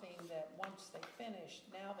was something that once they finished,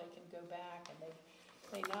 now they can go back, and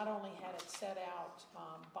they not only had it set out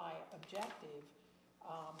by objective,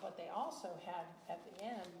 but they also had at the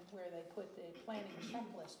end where they put the planning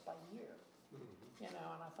checklist by year. And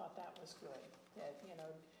I thought that was good. That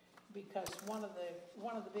because one of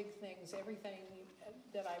the big things, everything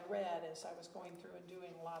that I read as I was going through and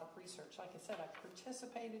doing a lot of research, like I said, I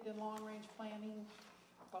participated in long-range planning,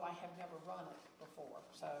 but I have never run it before.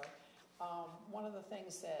 So one of the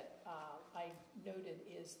things that I noted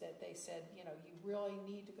is that they said, you really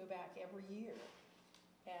need to go back every year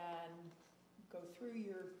and go through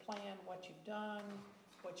your plan, what you've done,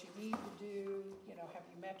 what you need to do, have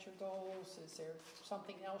you met your goals? Is there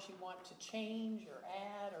something else you want to change or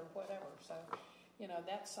add or whatever? So,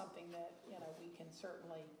 that's something that, we can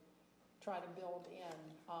certainly try to build in.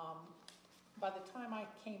 By the time I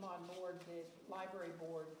came on board, the library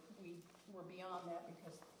board, we were beyond that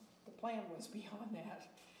because the plan was beyond that.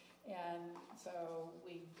 And so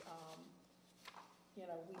we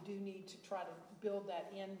do need to try to build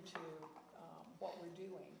that into what we're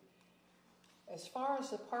doing. As far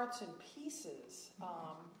as the parts and pieces,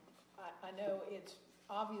 I know it's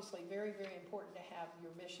obviously very, very important to have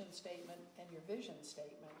your mission statement and your vision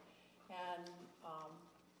statement. And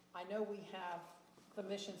I know we have the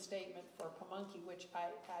mission statement for Pamunkey, which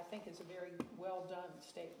I think is a very well done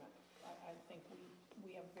statement. I think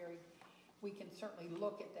we can certainly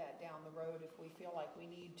look at that down the road if we feel like we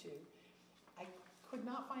need to. I could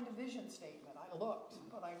not find a vision statement. I looked,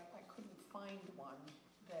 but I couldn't find one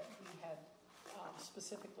that we had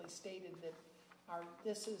specifically stated that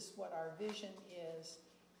this is what our vision is,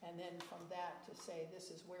 and then from that to say this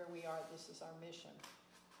is where we are, this is our mission.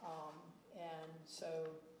 And so,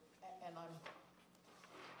 and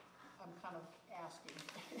I'm kind of asking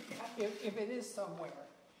if it is somewhere.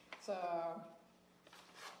 So,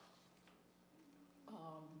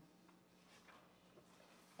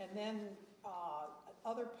 and then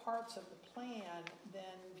other parts of the plan, then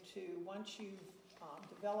once you've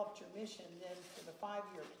developed your mission, then for the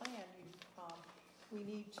 5-year plan, we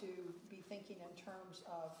need to be thinking in terms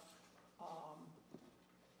of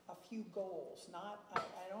a few goals.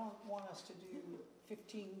 I don't want us to do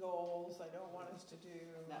 15 goals. I don't want us to do.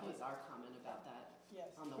 That was our comment about that. Yes.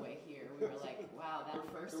 On the way here, we were like, wow, that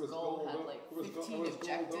first It was goal had like 15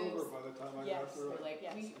 objectives. Over by the time I got through We're it.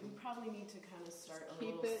 like, we probably need to kind of start a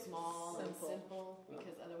Keep little it small and simple,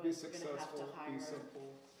 because otherwise we're going to have to hire,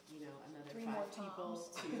 another 3 5 more people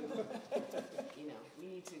Toms. to, we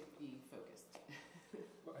need to be focused.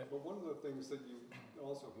 But one of the things that you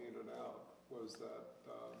also handed out was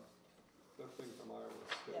that thing from Iowa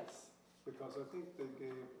State. Yes. Because I think they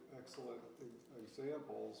gave excellent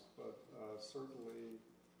examples, but certainly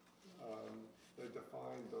they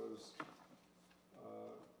defined those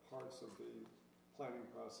parts of the planning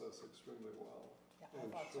process extremely well Yeah, I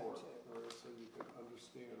and thought short, so too. right? So you can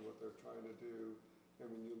understand what they're trying to do.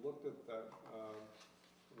 And when you looked at that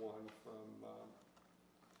one from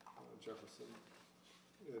Jefferson,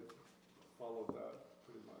 it followed that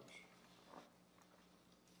pretty much.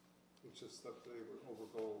 It's just that they were over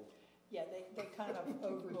gold. Yeah, they kind of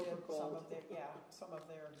overdid some of their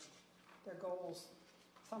goals.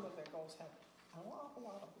 Some of their goals had an awful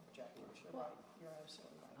lot of objectives. You're right. You're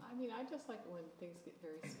absolutely right. I mean, I just like when things get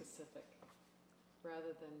very specific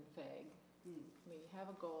rather than vague. I mean, you have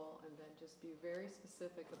a goal and then just be very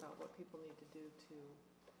specific about what people need to do to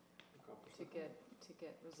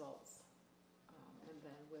get results. And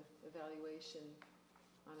then with evaluation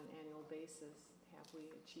on an annual basis, have we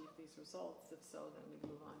achieved these results? If so, then we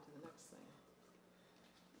move on to the next thing.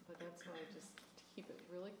 But that's why I just keep it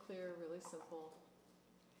really clear, really simple,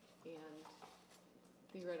 and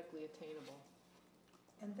theoretically attainable.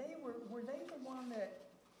 And were they the one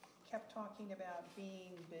that kept talking about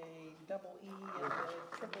being big, double E and the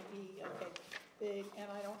triple E, okay, big, and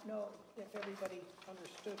I don't know if everybody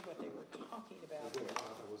understood what they were talking about.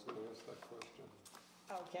 I was going to ask that question.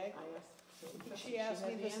 Okay. I asked. She asked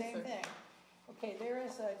me had the same answer. thing. Okay, there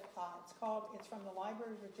is it's from the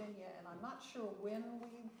Library of Virginia, and I'm not sure when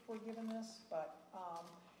we were given this, but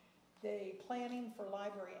the Planning for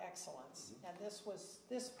Library Excellence, and this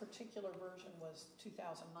particular version was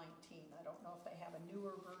 2019. I don't know if they have a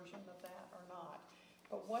newer version of that or not,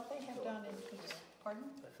 but what they have done in here, pardon?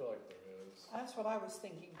 I feel like there is. That's what I was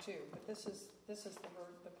thinking too, but this is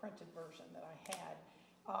the printed version that I had,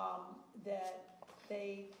 that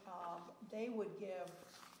they would give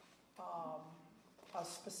a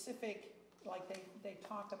specific, like they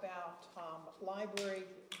talk about library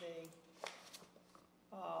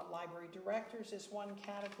directors is one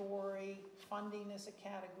category, funding is a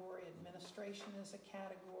category, administration is a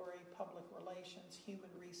category, public relations, human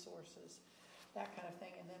resources, that kind of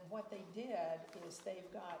thing. And then what they did is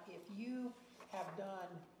they've got, if you have done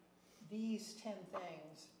these 10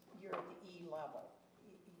 things, you're at the E level.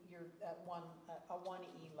 You're at a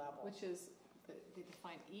 1E level. Which is, they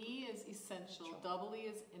define E as essential, double E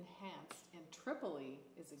is enhanced, and triple E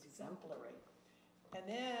is exemplary. And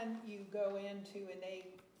then you go into, and they,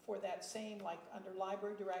 for that same, like under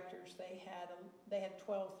library directors, they had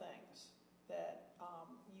 12 things that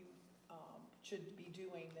you should be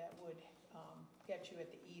doing that would get you at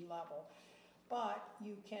the E level. But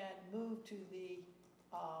you can move to the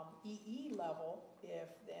EE level,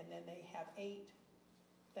 and then they have 8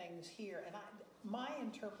 things here. And my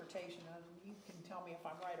interpretation, and you can tell me if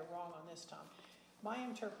I'm right or wrong on this, Tom, my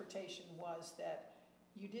interpretation was that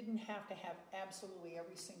you didn't have to have absolutely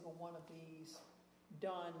every single one of these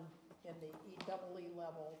done in the double E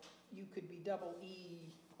level. You could be double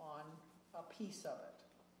E on a piece of it,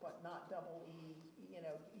 but not double E,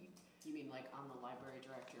 You mean like on the library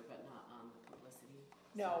director, but not on the publicity?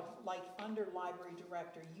 no, like under library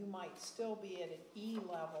director, you might still be at an E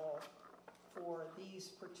level for these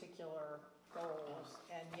particular goals,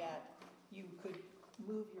 and yet you could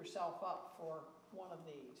move yourself up for one of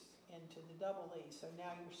these into the double E. So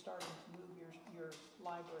now you're starting to move your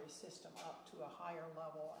library system up to a higher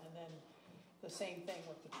level, and then the same thing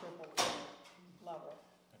with the triple E level.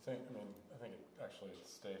 I think it actually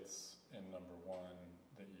states in number 1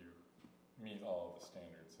 that you meet all of the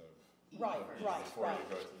standards of Right. before you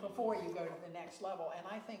go to the Before you go to the next level. And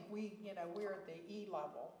I think we're at the E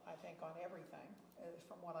level, I think, on everything,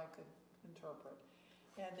 from what I could interpret.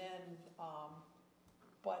 And then,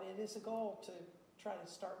 but it is a goal to try to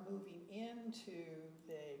start moving into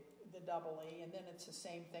the double E, and then it's the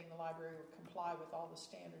same thing. The library will comply with all the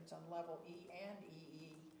standards on level E and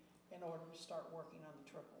EE in order to start working on the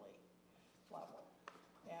triple E level.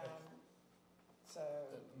 And so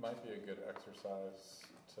It might be a good exercise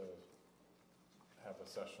to have a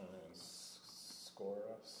session and score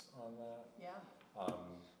us on that. yeah,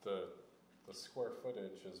 The square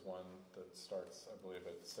footage is one that starts, I believe,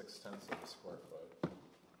 at 0.6 of a square foot,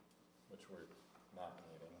 which we're not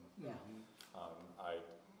meeting. yeah.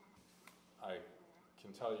 I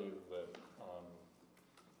can tell you that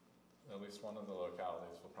at least one of the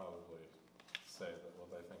localities will probably say that, well,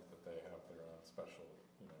 they think that they have their own special,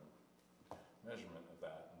 measurement of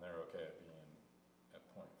that, and they're okay at being at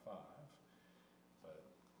 0.5. But,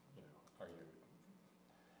 are you,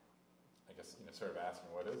 I guess, sort of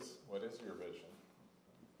asking, what is your vision?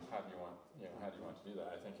 How do you want to do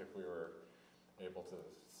that? I think if we were able to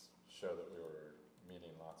show that we were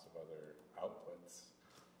meeting lots of other outputs,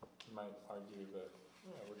 you might argue that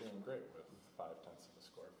we're doing great with 0.5 of a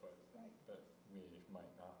square foot, Right. but we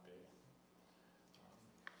might not be.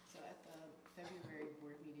 So at the February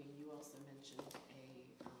board meeting, you also mentioned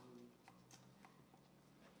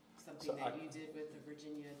something that you did with the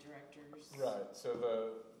Virginia directors. Right. So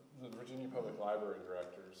the Virginia Public Library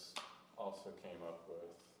directors also came up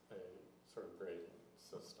with a sort of grading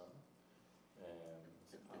system, and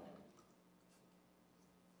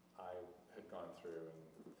I had gone through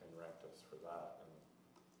and ranked us for that, and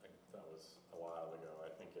that was a while ago.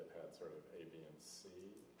 I think it had sort of A, B, and C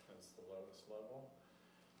as the lowest level,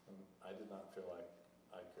 and I did not feel like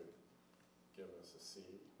I could give us a C,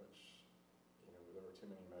 which, there were too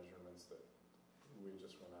many measurements that we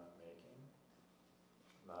just were not making,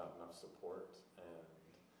 not enough support, and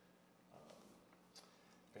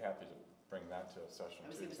be happy to bring that to a session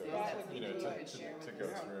I was too, going to say, that's something you could share to with go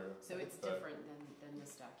us. through. So it's different than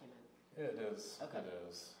this document. It is. Okay. It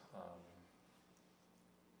is.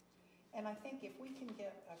 And I think if we can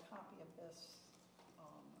get a copy of this,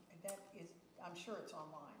 that is, I'm sure it's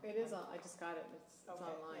online. It is on, I just got it, it's Okay,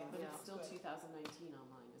 online, yeah. But yeah. it's still Good. 2019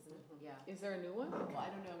 online, isn't it? Yeah. Is there a new one? Well,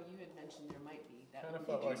 I don't know, you had mentioned there might be. That Kind of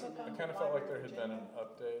would felt be like good to look I know. kind of felt like there Library had been an Virginia?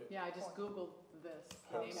 update Yeah, I just Googled this,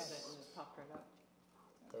 the name of it, Post. and it popped right up.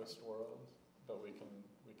 post world, but we can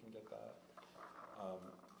get that.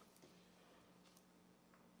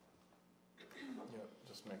 Yeah,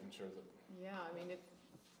 just making sure that. Yeah, I mean,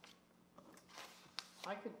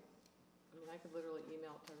 I could literally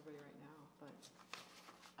email it to everybody right now, but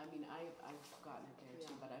I mean, I've gotten it there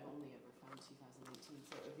too, Yeah. but I've only ever found 2018,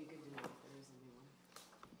 so it would be good to know if there is a new one.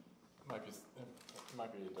 It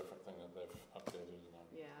might be a different thing that they've updated, and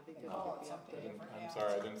yeah, it'd be They good call to it be something updated. different I'm now.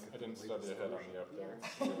 sorry, I didn't study ahead on the update.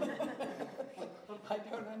 I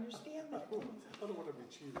don't understand that. I don't want to be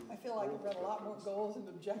cheating. I feel like I've read a lot more goals and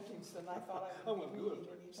objectives than I thought I I'm would be gonna do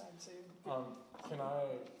it. reading anytime soon. Can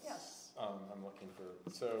I? Yes. I'm looking for,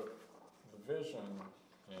 so the vision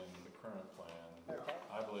in the current plan, Okay.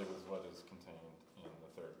 I believe, is what is contained in the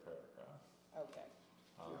 3rd paragraph. Okay.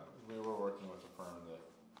 We were working with a firm that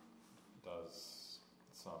does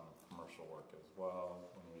some commercial work as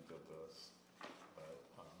well when we did this, but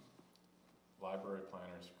library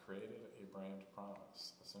planners created a brand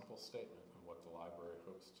promise, a simple statement of what the library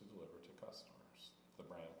hopes to deliver to customers. The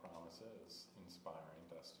brand promise is inspiring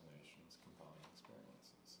destinations, compelling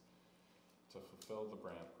experiences. To fulfill the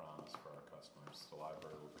brand promise for our customers, the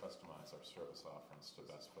library will customize our service offerings to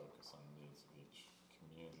best focus on the needs of each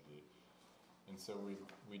community. And so we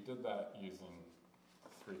did that using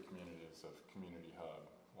 3 communities of Community Hub,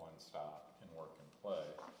 One Stop, and Work and Play.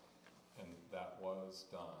 was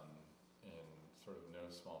done in sort of no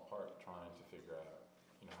small part trying to figure out,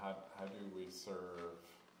 how do we serve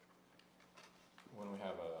when we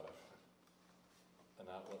have an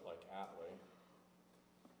outlet like Atlee,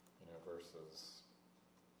 versus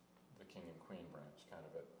the King and Queen branch, kind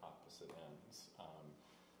of at opposite ends.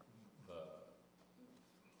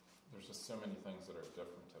 There's just so many things that are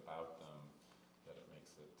different about them that it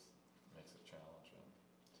makes it challenging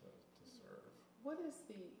to serve. What is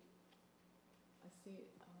I see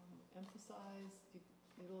emphasized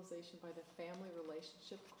utilization by the family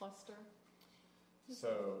relationship cluster?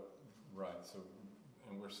 So, right, and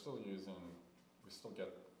we still get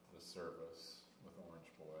the service with Orange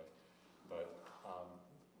Boy, but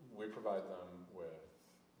we provide them with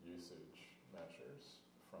usage measures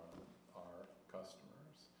from our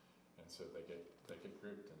customers, and so they get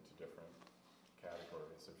grouped into different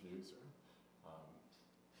categories of user.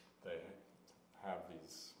 They have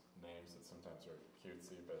these names that sometimes are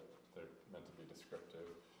cutesy, but they're meant to be descriptive.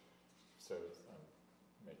 So I'm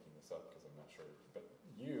making this up because I'm not sure, but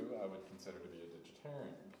I would consider to be a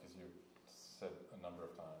digitarian because you said a number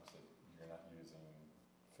of times that you're not using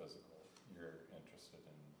physical. You're interested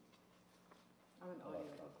in I'm an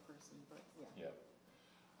audiobook person, but yeah. Yeah.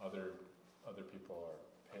 Other people are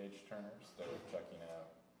page turners. They're checking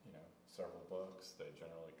out, several books. They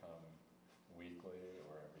generally come weekly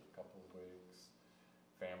or every couple of weeks.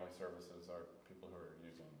 Family services are people who are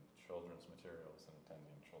using children's materials and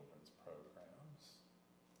attending children's programs.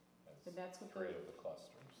 And that's what three of the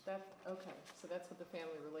clusters. Okay, so that's what the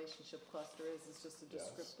family relationship cluster is. It's just a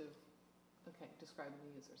descriptive. Yes. Okay, describing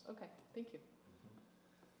the users. Okay, thank you.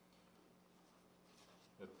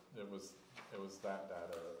 It was that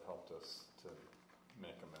data that helped us to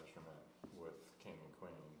make a measurement with King and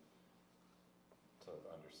Queen to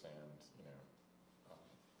understand,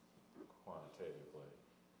 quantitatively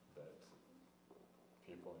that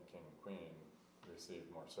people in King and Queen received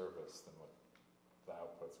more service than what the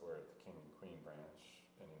outputs were at the King and Queen branch,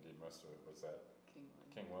 and indeed most of it was at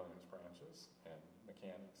King William's branches and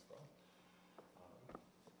Mechanicsville.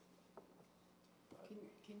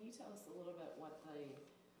 Can you tell us a little bit what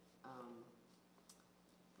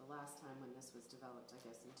the last time when this was developed, I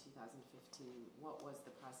guess in 2015, what was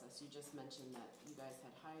the process? You just mentioned that you guys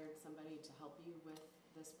had hired somebody to help you with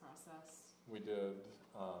this process. We did.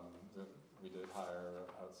 We did hire an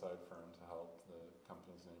outside firm to help. The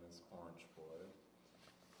company's name is Orange Boy.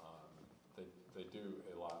 They do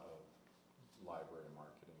a lot of library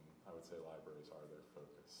marketing. I would say libraries are their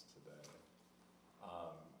focus today.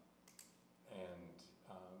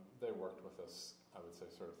 They worked with us, I would say,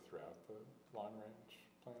 sort of throughout the long-range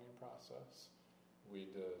planning process. We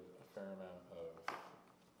did a fair amount of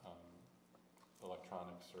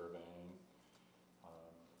electronic surveying.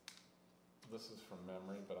 This is from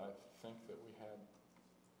memory, but I think that we had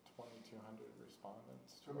 2,200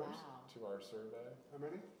 respondents to our survey. How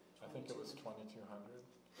many? I think it was 2,200,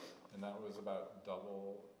 and that was about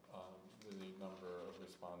double the number of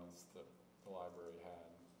respondents that the library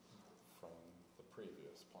had from the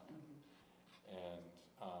previous plan. And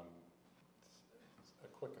a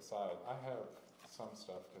quick aside, I have some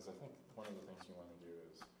stuff, because I think one of the things you want to do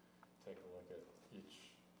is take a look at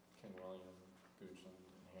each King William, Goochland,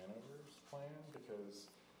 and Hanover's plan,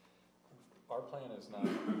 because our plan is not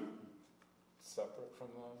separate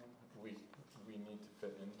from them. We need to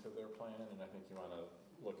fit into their plan, and I think you want to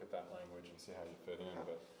look at that language and see how you fit in.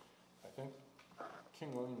 But I think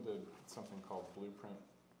King William did something called Blueprint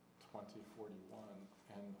 2041,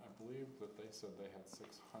 and I believe that they said they had 600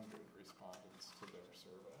 respondents to their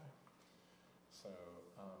survey. So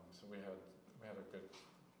we had a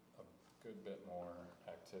good bit more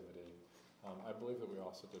activity. I believe that we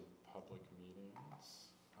also did public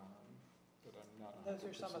meetings, but I'm not 100% Those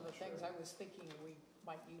are some of the sure. things I was thinking we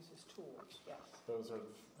might use as tools, yes. Those are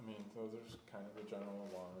kind of the general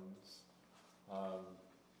ones.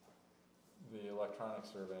 The electronic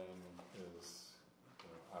surveying is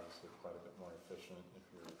obviously quite a bit more efficient. If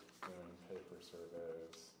you're doing paper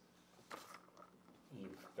surveys,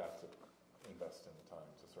 you've got to invest in the time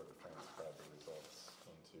to sort of transcribe the results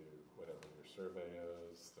into whatever your survey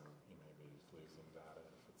is. Then you may be losing data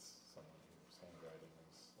if it's someone whose handwriting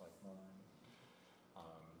is like mine.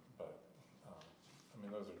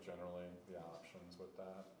 Those are generally the options with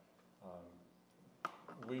that.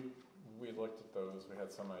 We looked at those. We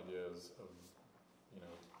had some ideas of,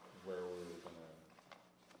 where we were going to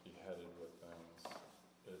be headed with things.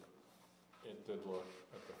 It did look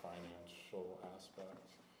at the financial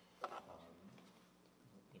aspect.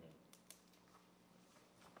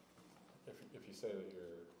 If you say that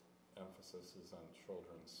your emphasis is on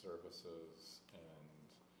children's services and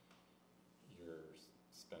you're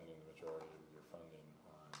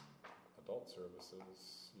adult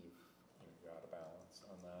services, you've got a balance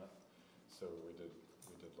on that. So we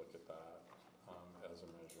did look at that as a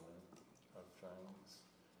measurement of things.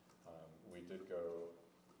 We did go,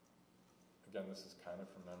 again, this is kind of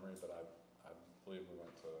from memory, but I believe we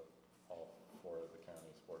went to all 4 of the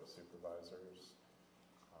county's Board of Supervisors.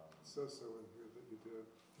 Says so in here that you did.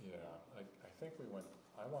 Yeah, I think we went,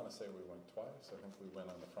 I want to say we went twice. I think we went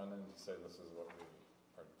on the front end to say this is what we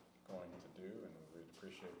are going to do and we'd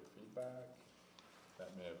appreciate your feedback.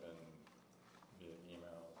 That may have been via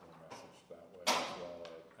email, via message that way as well.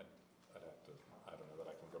 I'd have to, I don't know that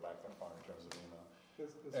I can go back that far in terms of email.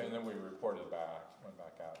 And then we reported back, went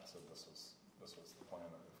back out and said this was the plan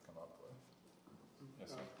that we've come up with.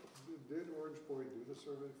 Yes, sir? Did Orange Boy do the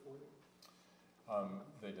survey for you?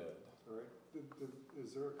 They did. All right.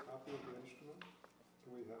 Is there a copy of the instrument?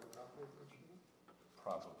 Can we have a copy of the instrument?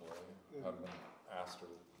 Probably. Yeah. Haven't asked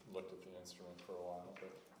or looked at the instrument for a while,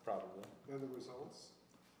 but probably. And the results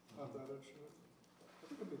of that instrument?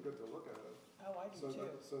 I think it'd be good to look at it. Oh, I do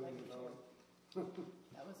too. So I you do know. too.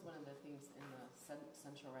 That was one of the things in the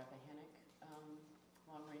Central Rappahannock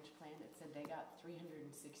long-range plan. It said they got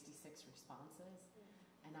 366 responses.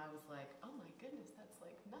 And I was like, oh my goodness, that's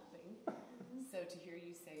like nothing. So to hear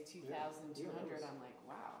you say 2,200, I'm like,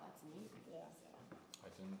 wow, that's amazing. Yeah. So.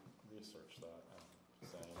 I didn't research that. I'm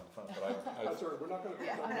saying up front, but That's all right. We're not going to.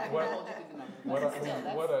 Yeah, I'm not What- going to hold you to the number. But still,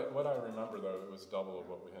 that's, what I remember though, it was double of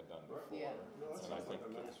what we had done before. Yeah. No, that And I sounds like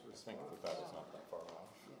think, a nice I think response. that was not that far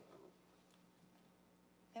off.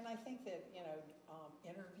 And I think that,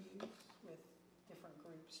 interviews with different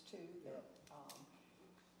groups too, that,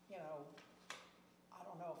 I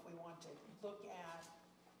don't know if we want to look at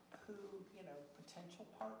who, potential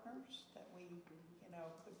partners that we,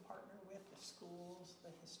 could partner with, the schools,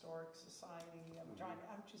 the historic society. I'm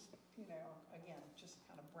just, again, just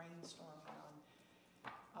kind of brainstorming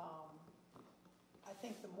on. I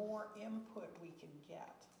think the more input we can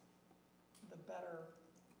get, the better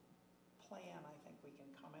plan I think we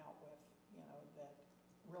can come out with, that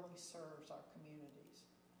really serves our communities.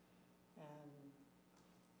 And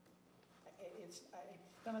it's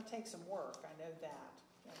going to take some work, I know that.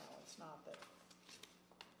 It's not that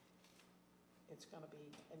it's going to be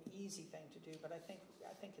an easy thing to do, but I think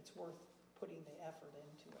it's worth putting the effort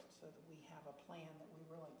into it so that we have a plan that we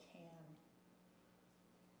really can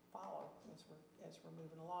follow as we're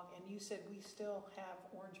moving along. And you said we still have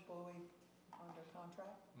Orange Boy under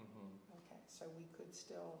contract? Mm-hmm. Okay, so we could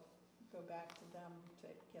still go back to them to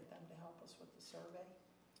get them to help us with the survey?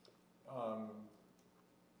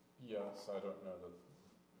 Yes, I don't know that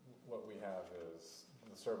what we have is,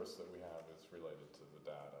 the service that we have is related to the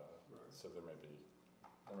data. Right. So there may be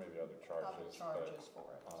other charges. Other charges for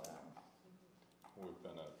it, so. We've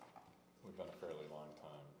been a fairly long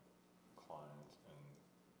time client, and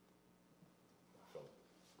I feel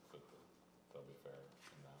that they'll be fair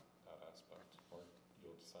in that aspect, or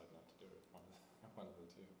you'll decide not to do it, one of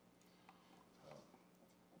the two.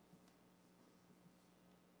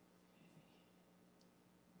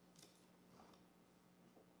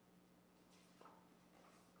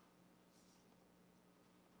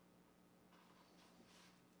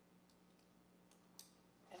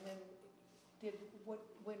 And then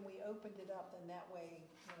when we opened it up, then that way,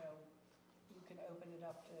 you can open it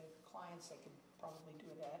up to clients. They could probably do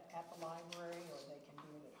it at the library, or they can do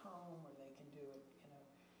it at home, or they can do it,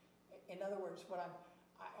 In other words, what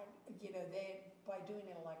by doing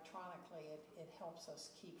it electronically, it helps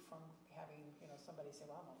us keep from having, somebody say,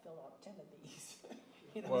 well, I'm going to fill out 10 of these.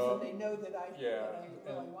 So they know that I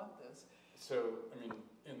really want this. So,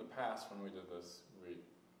 in the past, when we did this, we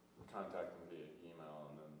contact them via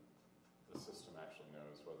email, and then the system actually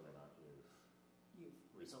knows whether or not you've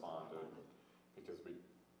responded. Because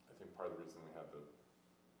I think part of the reason we had the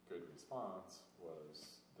good response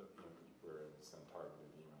was that we were able to send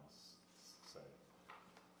targeted emails, say,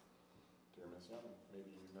 dear Ms. Young, maybe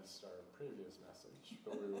you missed our previous message,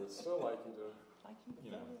 but we would still like you to. Like you to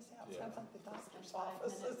fill this out. Yeah. Sounds like the doctor's 5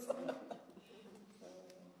 offices. minutes.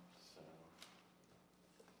 So,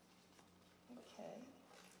 Okay.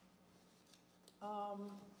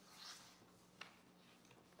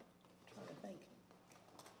 Trying to think.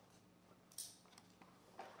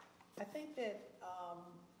 I think that,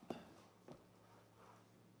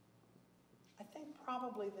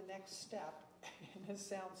 probably the next step, and this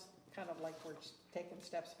sounds kind of like we're taking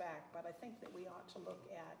steps back, but I think that we ought to look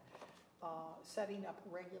at setting up a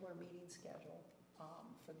regular meeting schedule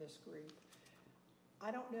for this group.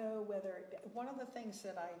 I don't know whether, one of the things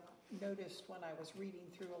that I noticed when I was reading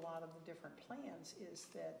through a lot of the different plans is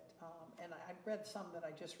that, and I read some that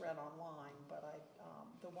I just read online, but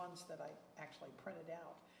the ones that I actually printed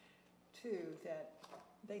out, too, that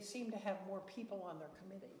they seem to have more people on their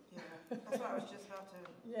committee. Yeah, that's what I was just about to.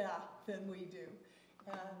 Yeah, than we do.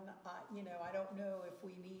 And, you know, I don't know if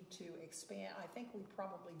we need to expand. I think we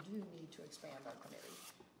probably do need to expand our committee.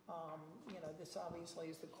 You know, this obviously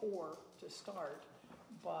is the core to start,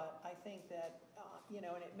 but I think that, you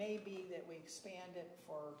know, and it may be that we expand it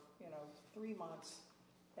for, you know, 3 months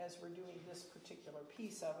as we're doing this particular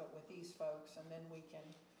piece of it with these folks, and then we can,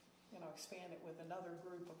 you know, expand it with another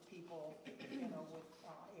group of people, you know, with,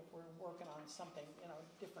 if we're working on something, you know,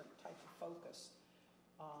 different type of focus.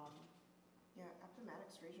 Yeah,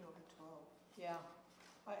 Appomattox Regional had 12.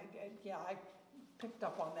 Yeah, I picked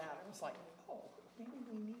up on that. It was like, oh, maybe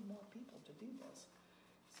we need more people to do this.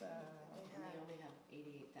 So, And they only have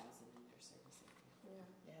 88,000 in their service area.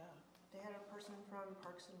 Yeah. yeah. They had a person from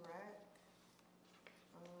Parks and Rec,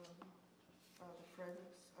 the Friends,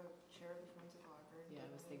 chair of the Friends of the Library. Yeah,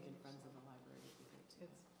 I was thinking Friends of the Library would be good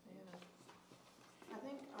too. Yeah. I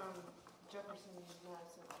think Jefferson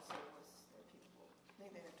Madison also was their people. I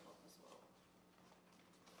think they had 12 as well.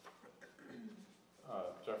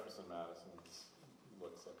 Jefferson Madison's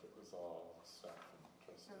looks like it was all staff and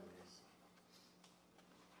trustees.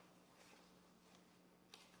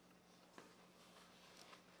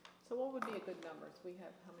 So what would be a good number? So we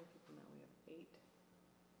have, how many people now? We have 8,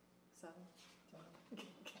 7?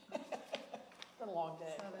 It's a long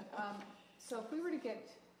day. 7. So if we were to get,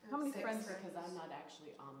 how many Six. friends? Because I'm not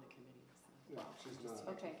actually on the committee. So. Yeah, she's not.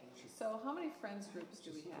 Okay, so how many friends groups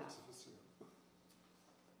do we have?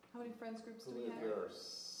 How many friends groups I do we believe have? there are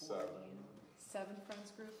 7. 7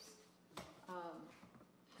 friends groups?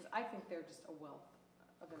 Because I think they're just a wealth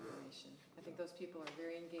of information. I think those people are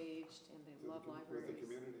very engaged and they love libraries. With the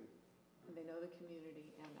community. And they know the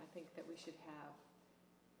community, and I think that we should have,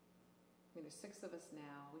 I mean, there's 6 of us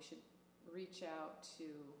now. We should reach out to,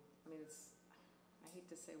 I mean, it's, I hate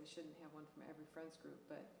to say we shouldn't have one from every friends group,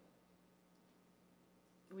 but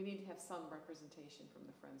we need to have some representation from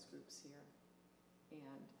the friends groups here. And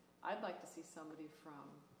I'd like to see somebody from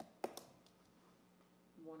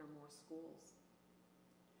 1 or more schools.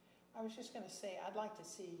 I was just going to say, I'd like to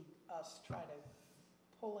see us try to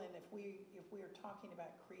pull in, if we are talking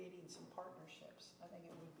about creating some partnerships, I think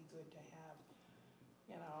it would be good to have,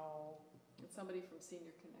 you know, And somebody from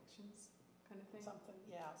Senior Connections kind of thing. something,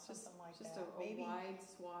 yeah, something like Just that. a wide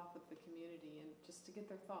swath of the community and just to get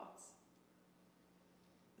their thoughts.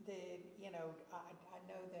 You know, I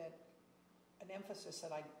know that an emphasis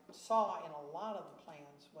that I saw in a lot of the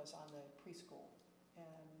plans was on the preschool,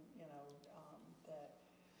 and you know, that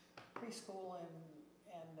preschool and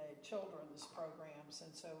the children's programs,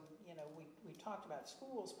 and so you know, we talked about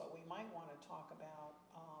schools, but we might want to talk about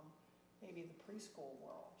maybe the preschool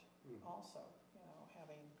world also. You know,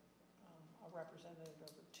 having a representative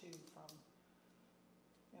or 2 from,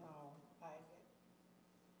 you know,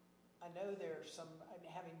 I know there's some,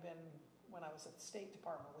 having been, when I was at the State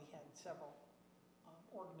Department, we had several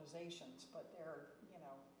organizations, but there, you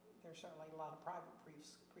know, there's certainly a lot of private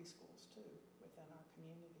preschools too within our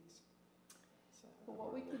communities. So, Well, what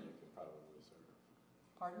we More could, than you can probably serve.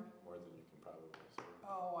 pardon? More than you can probably serve.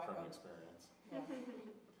 Oh, I from know. experience. Yeah.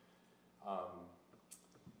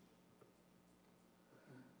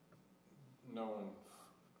 No one,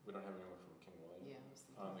 we don't have anyone from King William Yeah, I was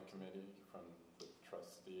thinking on the that. committee, from the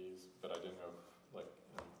trustees, but I didn't know if, like,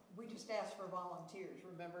 We just asked for volunteers,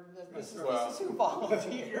 remember? This is Well- who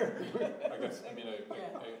volunteered. I guess, I mean,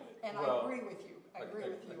 And I well, agree with you. I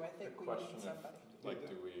agree with you. I think we question need of, somebody. like,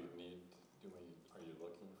 are you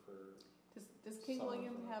looking for, does King Some of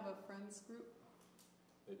William them. have a friends group?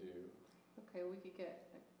 they do, Okay, we could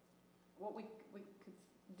get, what we could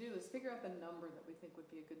do is figure out the number that we think would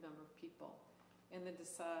be a good number of people, and then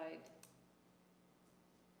decide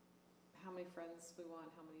how many friends we want,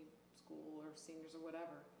 how many school or seniors or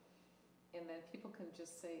whatever. And then people can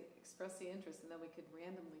just say, express the interest, and then we could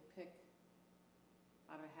randomly pick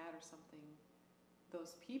out of a hat or something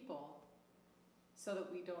those people, so that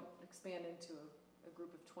we don't expand into a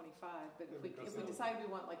group of 25. But Yeah, if because we then- decide we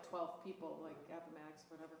want like 12 people, like Appomattox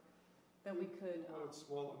or whatever, then we could. When it's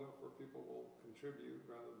small enough where people will contribute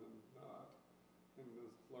rather than not, and the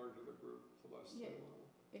larger the group, the less they Yeah. will.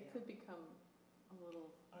 It could become a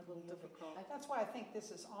little Unwieldy. difficult. That's why I think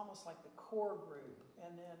this is almost like the core group,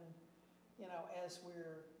 and then, you know, as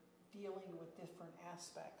we're dealing with different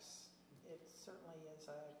aspects, it certainly is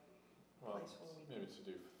a well, place where we maybe do. to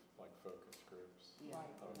do like focus groups Yeah,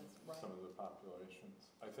 Right. of Right. some of the populations.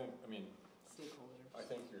 I mean, Stakeholders. I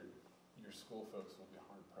think your school folks will be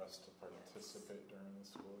hard pressed to participate during the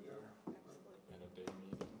school year in a day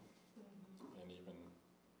meeting and even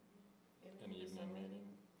an evening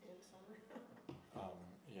meeting. In summer.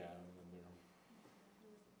 Yeah, and then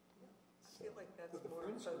I feel like that's But the more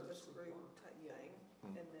Friends focus groups would group work. type Yeah. thing,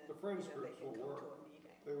 Hmm. and then, The Friends they groups can will come work. to a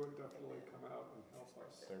meeting. They would definitely come out and help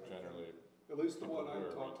us. They're generally, At least the people one who I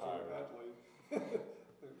are talked to, retired. Hadley,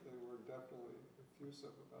 they were definitely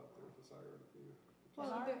effusive about their desire to be. And Well,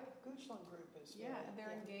 our they're- Goochland group is. Yeah, very- and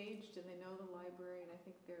they're yeah. engaged and they know the library, and I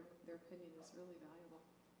think their opinion is really valuable.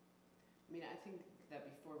 I mean, I think that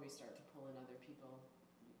before we start to pull in other people,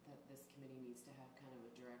 that this committee needs to have kind of a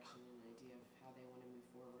direction and an idea of how they want to move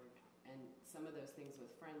forward. And some of those things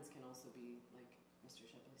with friends can also be, like Mr.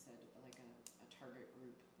 Shepley said, like a target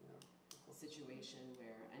group Yeah. situation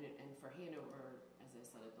where, and for Hanover, as I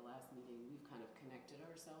said at the last meeting, we've kind of connected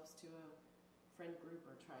ourselves to a friend group,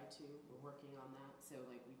 or tried to. We're working on that, so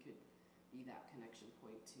like we could be that connection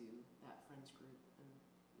point to that friends group and,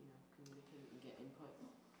 you know, communicate and get input.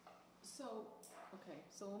 So, okay,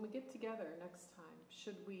 so when we get together next time,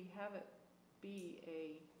 should we have it be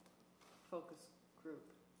a focus group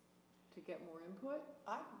to get more input?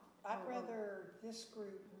 I'd rather this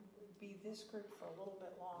group be this group for a little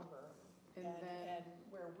bit longer. And then And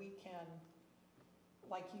where we can,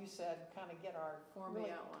 like you said, kind of get our. form the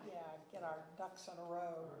really- outline. Yeah, get our ducks in a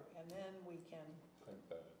row, and then we can, I think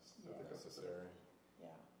that is Yeah. necessary.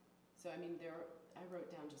 yeah. So I mean, I wrote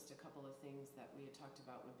down just a couple of things that we had talked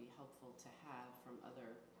about would be helpful to have from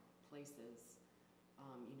other places.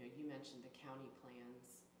 You know, you mentioned the county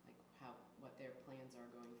plans, like what their plans are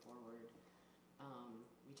going forward.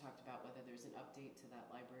 We talked about whether there's an update to that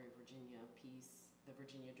Library of Virginia piece, the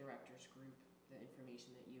Virginia Directors Group, the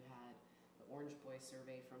information that you had, the Orange Boy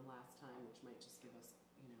survey from last time, which might just give us,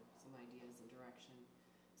 you know, some ideas and direction.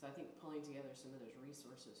 So I think pulling together some of those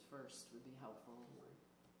resources first would be helpful.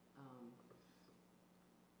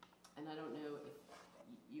 And I don't know if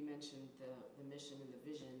you mentioned the mission and the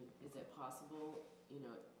vision. Is it possible, you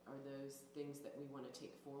know, are those things that we want to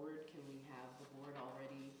take forward? Can we have the board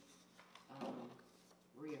already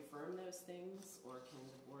reaffirm those things, or can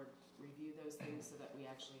the board review those things so that we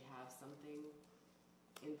actually have something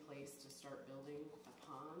in place to start building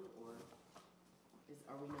upon, or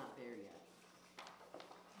are we not there yet?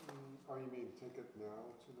 Oh, you mean take it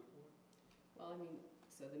now to the board? Well, I mean,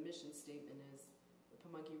 so the mission statement is, the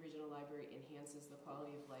Pamunkey Regional Library enhances the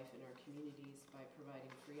quality of life in our communities by providing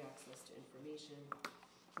free access to information,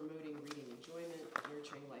 promoting reading enjoyment,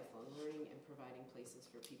 nurturing lifelong learning, and providing places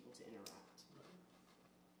for people to interact.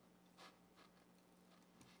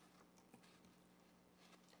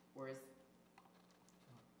 Or is,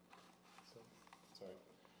 So, sorry,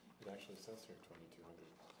 it actually says here 2,200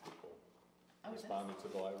 people oh, it does. responded to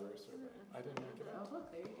the library survey. I didn't make it Oh, up.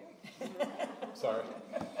 look, there you go. Sorry,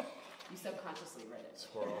 You subconsciously read it.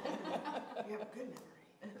 squirrel. You have a good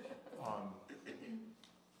memory.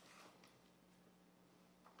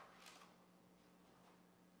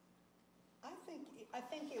 I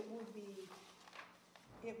think it would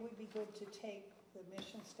be good to take the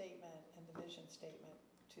mission statement and the vision statement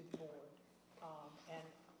to the board. And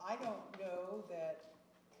I don't know that,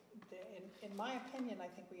 in my opinion, I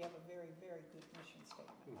think we have a very, very good mission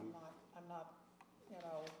statement. Mhm. I'm not, you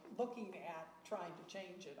know, looking at trying to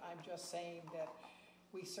change it. I'm just saying that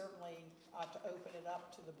we certainly ought to open it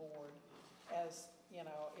up to the board as, you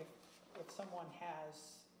know, if someone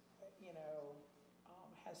has, you know,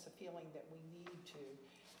 has the feeling that we need to.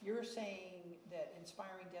 You're saying that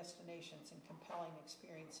inspiring destinations and compelling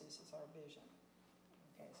experiences is our vision.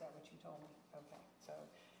 Okay, is that what you told me? Okay, so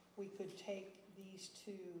we could take these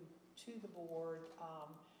two to the board.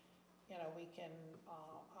 You know, we can,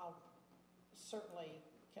 I'll certainly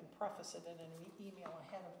can preface it in an email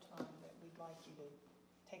ahead of time that we'd like you to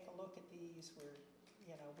take a look at these.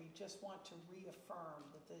 You know, we just want to reaffirm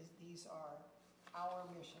that these are our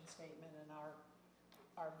mission statement and our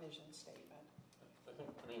vision statement.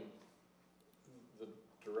 I mean, the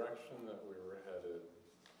direction that we were headed,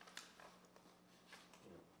 you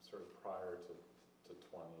know, sort of prior to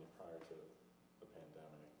 20, prior to the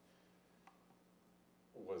pandemic,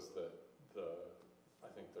 was that I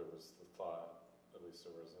think there was the thought, at least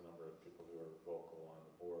there was a number of people who were vocal on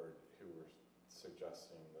the board who were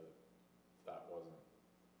suggesting that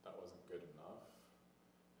wasn't good enough,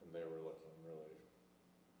 and they were looking really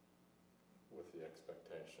with the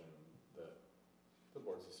expectation that the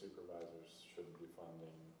boards of supervisors shouldn't be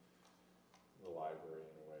funding the library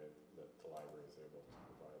in a way that the library is able to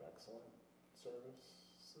provide excellent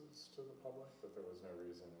services to the public, that there was no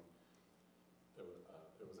reason,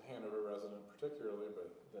 it was a Hanover resident particularly,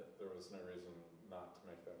 but that there was no reason not to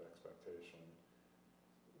make that expectation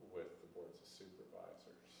with the boards of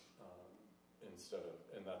supervisors. Instead of,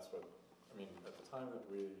 and that's what, I mean, at the time that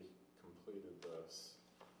we completed this,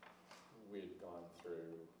 we'd gone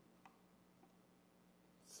through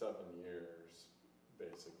 7 years,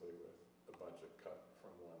 basically with a budget cut from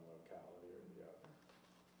one locality or the other.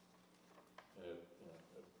 And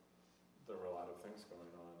there were a lot of things going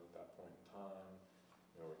on at that point in time.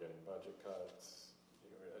 We're getting budget cuts,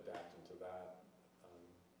 we're adapting to that,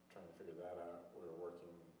 trying to figure that out. We were working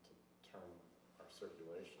to turn our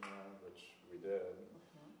circulation around, which we did.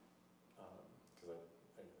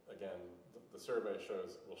 Because again, the survey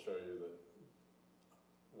will show you that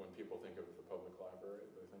when people think of the public library,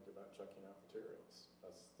 they think about checking out materials.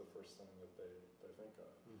 That's the first thing that they think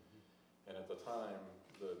of. And at the time,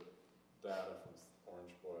 the data from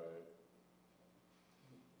Orange Boy,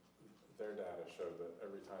 their data showed that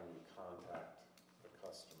every time you contact a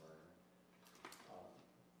customer,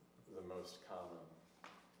 the most common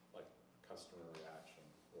customer reaction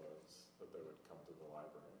was that they would come to the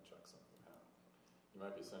library and check something out. You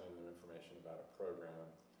might be sending them information about a program.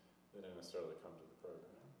 They didn't necessarily come to the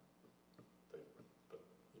program. But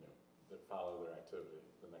they follow their activity.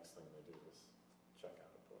 The next thing they do is check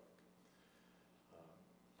out a book.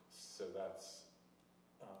 So that's,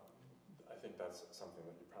 I think that's something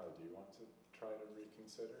that you probably do want to try to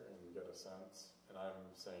reconsider and get a sense. And I'm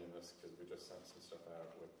saying this because we just sent some stuff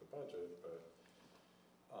out with the budget, but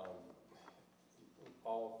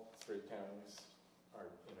all 3 counties are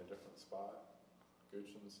in a different spot.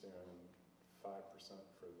 Goochland's doing 5%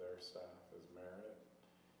 for their staff as merit,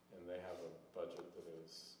 and they have a budget that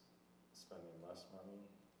is spending less money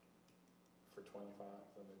for 25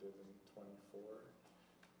 than they did in 24.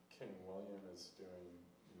 King William is doing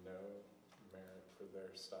no merit for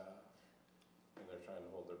their staff, and they're trying to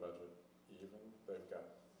hold their budget even. They've got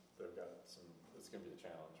some. It's going to be a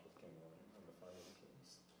challenge with King William and the funding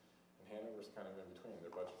piece. And Hanover's kind of in between.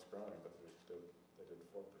 Their budget's growing, but they did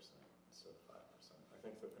 4% instead of 5%. I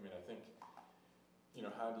think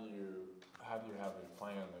how do you have a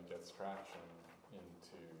plan that gets traction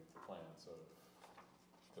into the plans of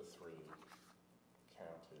the 3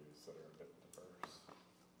 counties that are a bit diverse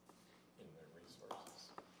in their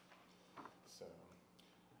resources? So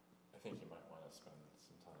I think you might want to spend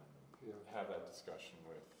some time and have that discussion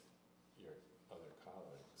with your other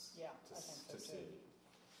colleagues Yeah, to, I think so to too.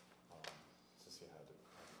 see how to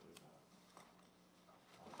do that.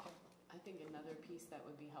 I think another piece that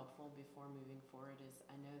would be helpful before moving forward is,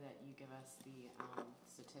 I know that you give us the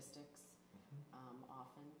statistics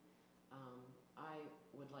often. I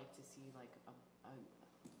would like to see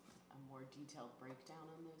a more detailed breakdown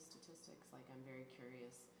on those statistics. I'm very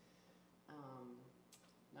curious,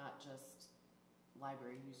 not just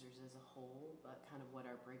library users as a whole, but kind of what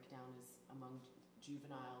our breakdown is among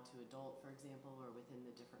juvenile to adult, for example, or within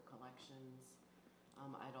the different collections.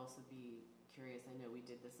 I'd also be curious, I know we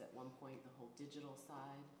did this at one point, the whole digital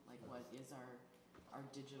side, what is our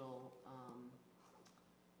digital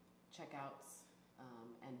checkouts,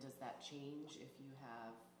 and does that change if you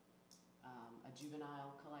have a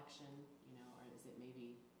juvenile collection, or is it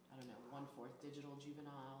maybe, I don't know, 1/4 digital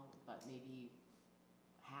juvenile, but maybe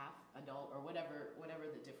half adult, or whatever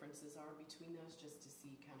the differences are between those, just to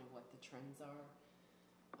see kind of what the trends are.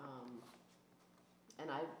 And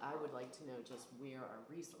I would like to know just where our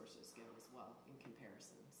resources go as well in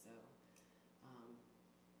comparison. So,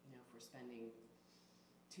 if we're spending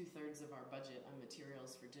 2/3 of our budget on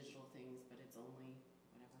materials for digital things, but it's only,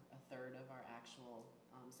 1/3 of our actual.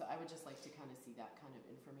 So I would just like to kind of see that kind of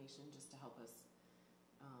information just to help us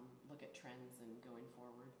look at trends and going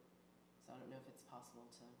forward. So I don't know if it's possible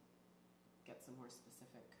to get some more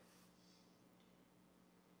specific.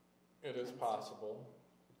 It is possible.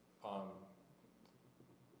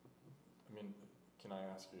 Can I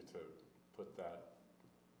ask you to put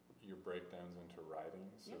your breakdowns into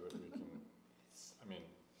writing so that we can,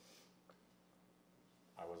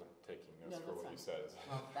 I wasn't taking notes for what you said.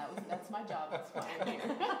 Well, that's my job, it's fine.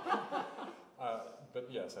 But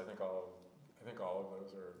yes, I think all of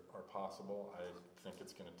those are possible. I think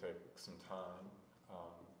it's going to take some time.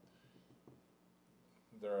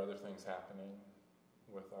 There are other things happening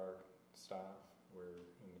with our staff. We're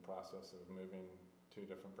in the process of moving 2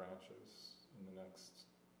 different branches in the next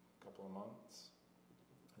couple of months.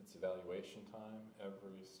 It's evaluation time.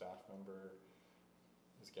 Every staff member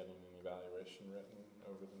is getting an evaluation written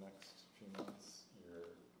over the next few months.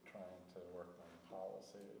 You're trying to work on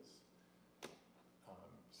policies.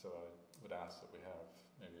 So I would ask that we have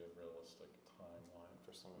maybe a realistic timeline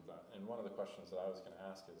for some of that. And one of the questions that I was going to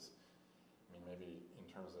ask is, maybe in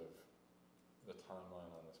terms of the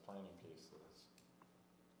timeline on this planning piece is,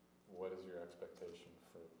 what is your expectation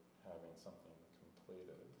for having something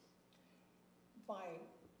completed?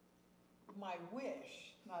 My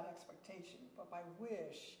wish not expectation, but my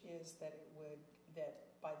wish is that it would,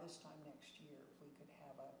 that by this time next year, we could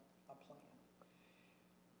have a plan.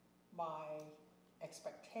 My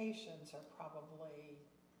expectations are probably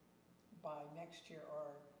by next year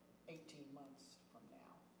or 18 months from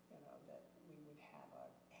now, that we would have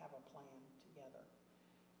a plan together.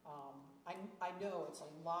 I know it's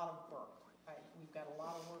a lot of work. We've got a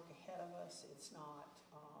lot of work ahead of us. It's not,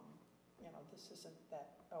 this isn't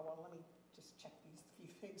that, oh, well, let me just check these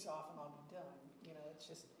few things off and I'll be done. It's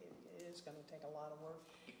just, it is going to take a lot of work.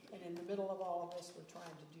 And in the middle of all of this, we're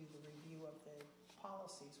trying to do the review of the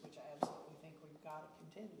policies, which I absolutely think we've got to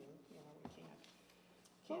continue. We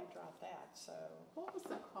can't drop that. So, What was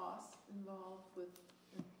the cost involved with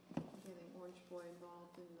getting Orange Boy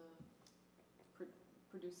involved in the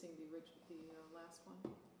producing the last one?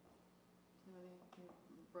 Do you have any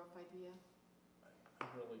rough idea? I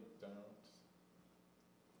really don't.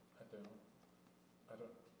 I don't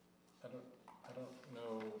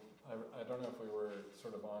know. I don't know if we were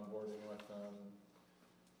sort of onboarding with them.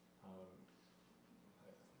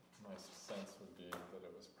 My sense would be that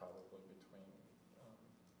it was probably between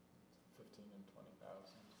 15 and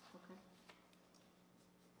 20,000. Okay.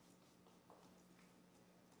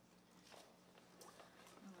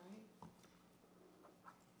 All right.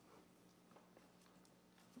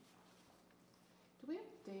 Do we have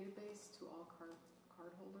a database to all card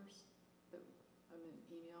holders?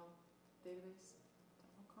 Email database to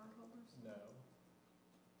all card holders? No.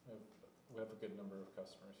 We have a good number of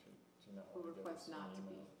customers who do not Who want to give us request not to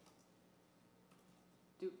be. email.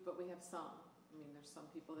 But we have some. There's some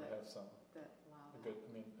people We that have some. that allow A that.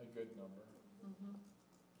 good number. Mm-hmm.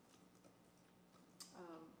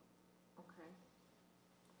 Okay.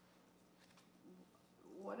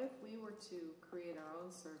 What if we were to create our own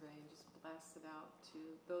survey and just blast it out to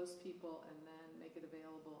those people and then make it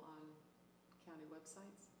available on county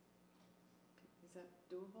websites? Is that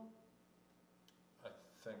doable? I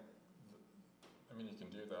think, you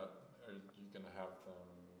can do that. Are you going to have them,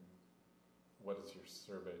 what is your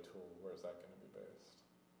survey tool? Where is that going to be based?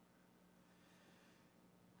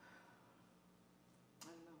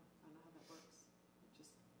 I don't know how that works.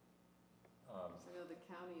 Just, Um, I know the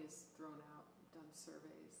county has thrown out, done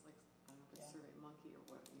surveys, like, I don't know if it's Yeah. Survey Monkey or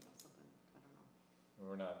what, something, I don't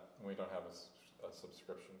know. we don't have a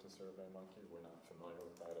subscription to SurveyMonkey. We're not familiar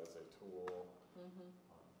with that as a tool. Mm-hmm.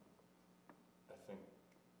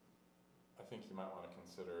 I think you might want to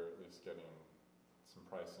consider at least getting some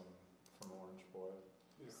pricing from Orange Boy.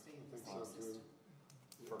 Yeah, Stay in I the think same so too. system.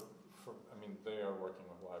 They are working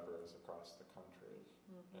with libraries across the country,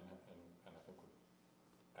 Mm-hmm. and I think would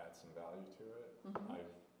add some value to it. Mm-hmm.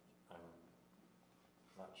 I'm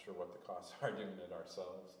not sure what the costs are doing it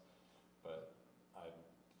ourselves, but I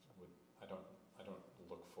don't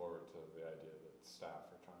look forward to the idea that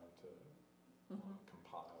staff are trying to Mm-hmm.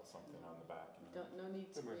 compile something on the back end. No need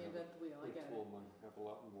to They might have reinvent the wheel, I The get tool it. might have a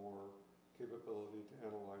lot more capability to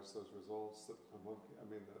analyze those results that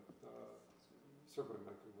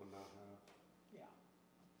SurveyMonkey will not have. yeah,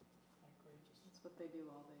 I agree. That's what they do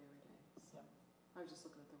all day, every day. So. Yep. I was just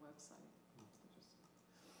looking at their website. It's interesting.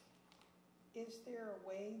 Is there a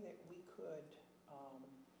way that we could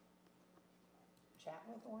chat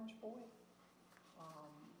with Orange Boy?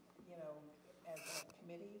 As a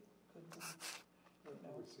committee, could we,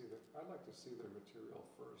 I'd like to see their material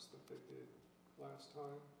first that they did last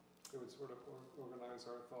time. It would sort of organize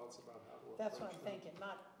our thoughts about how to approach that's what I'm them. thinking,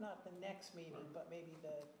 not the next meeting, Right. but maybe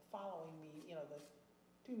the following meeting, the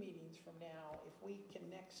 2 meetings from now, if we can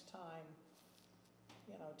next time,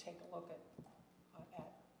 take a look at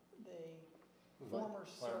the former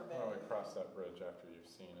survey. Why don't we cross that bridge after you've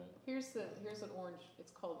seen it? Here's an Orange, it's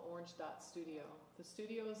called Orange.studio. The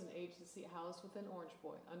studio is an agency housed within Orange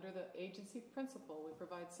Boy. Under the agency principle, we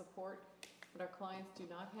provide support, but our clients do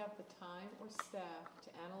not have the time or staff to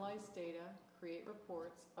analyze data, create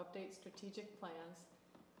reports, update strategic plans,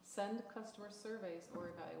 send customer surveys, or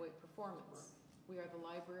evaluate performance. We are the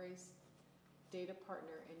library's data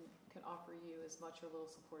partner and can offer you as much or little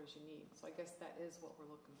support as you need. So I guess that is what we're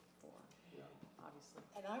looking for, Yeah. obviously.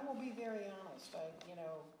 And I will be very honest,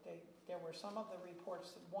 there were some of the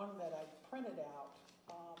reports, one that I printed out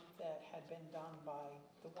that had been done by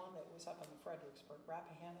the one that was up in the Fredericksburg,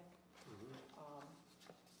 Rappahannock. Mhm.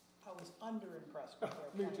 I was under-impressed with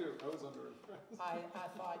their Me plan. too, I was under impressed. I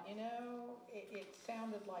thought, it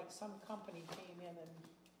sounded like some company came in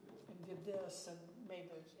and did this and made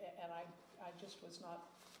this, and I just was not,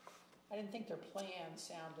 I didn't think their plan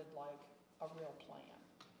sounded like a real plan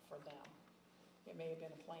for them. It may have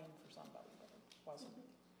been a plan for somebody, but it wasn't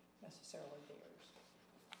necessarily theirs.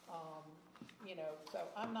 So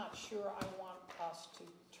I'm not sure I want us to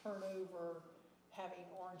turn over having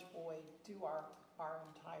Orange Boy do our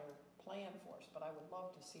entire plan for us, but I would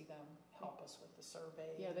love to see them help us with the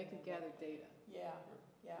survey. Yeah, they could gather data. Yeah,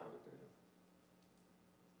 yeah. Gather data.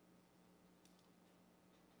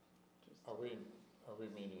 Just- Are we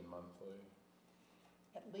meeting monthly?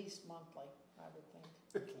 At least monthly, I would think.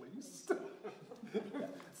 At least.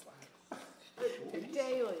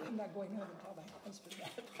 Daily. I'm not going home and tell my husband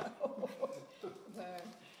that.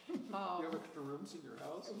 You have extra rooms in your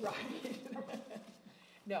house? Right.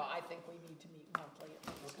 No, I think we need to meet monthly.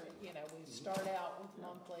 Okay. We start out with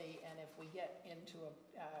monthly, and if we get into a,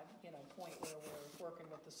 point where we're working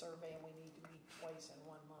with the survey and we need to meet twice in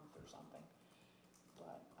 1 month or something.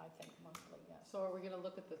 But I think monthly, yes. So are we gonna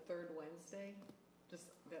look at the third Wednesday?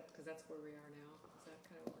 Just that, because that's where we are now. Is that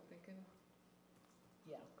kind of what we're thinking?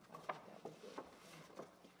 Yeah, I think that would be good.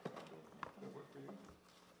 That work for you?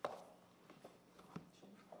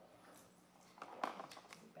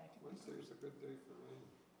 Wednesday is a good day for me.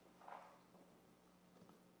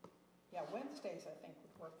 Yeah, Wednesdays I think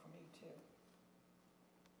would work for me too.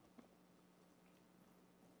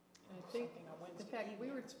 I think, Something on in Wednesday fact, we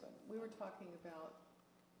were evenings, talking about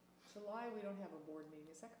July, we don't have a board meeting,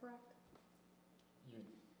 is that correct? You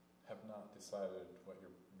have not decided what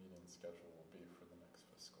your meeting schedule will be for the next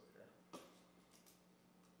fiscal year. But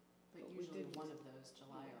But we usually did- one of those,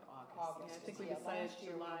 July or August. August. Yeah, I think we Yeah, decided last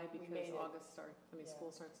year July we because made it- August Yeah.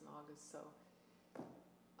 school starts in August, so.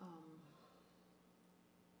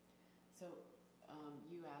 So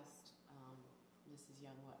you asked Mrs.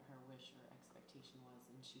 Young what her wish or expectation was,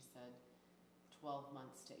 and she said 12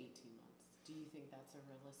 months to 18 months. Do you think that's a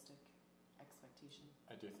realistic expectation?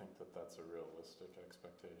 I do think that that's a realistic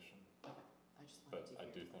expectation. Okay, I just wanted But to I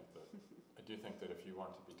hear. do think that if you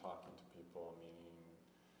want to be talking to people, meaning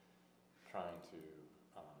trying to,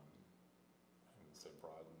 I would say,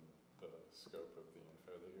 broaden the scope of the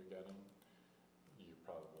info that you're getting, you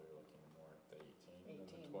probably are looking more at the 18 than the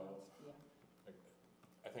 18 12. months, yeah.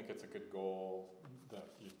 I think it's a good goal that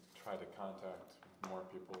you try to contact more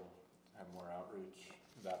people, have more outreach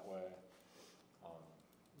that way. I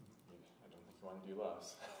don't think you want to do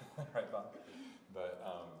less, right, Bob? But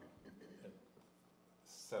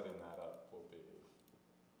setting that up will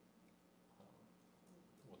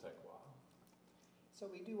take a while. So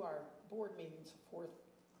we do our board meetings fourth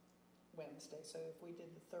Wednesday, so if we did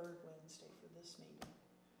the third Wednesday for this meeting,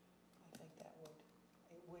 I think that would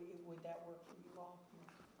that work for you all? You're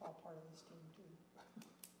all part of this team too. That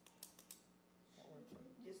work for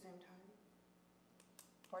you? Do same time?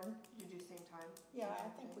 Pardon? You do same time? Yeah, I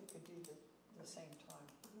think we could do the same time.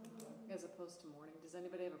 As opposed to morning, does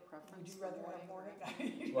anybody have a preference? Would you for rather have morning?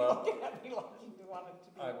 Well, I'd be looking to want it to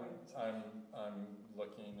be morning. I'm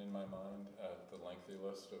looking in my mind at the lengthy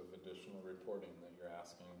list of additional reporting that you're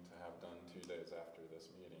asking to have done 2 days after this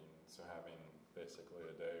meeting. So having basically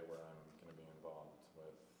a day where I'm going to be involved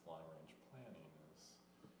with long range planning is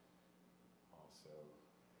also.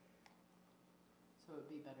 So it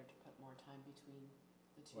would be better to put more time between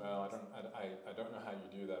the two. Well, meetings? I don't know how you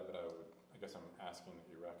do that, but I guess I'm asking that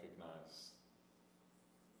you recognize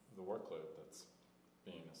the workload that's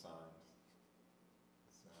being assigned.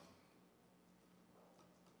 So.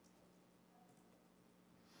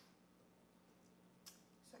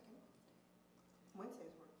 Second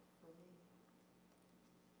Wednesdays work for me.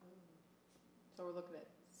 So we're looking at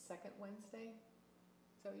second Wednesday?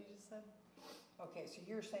 Is that what you just said? Okay, so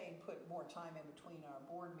you're saying put more time in between our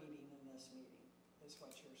board meeting and this meeting, is what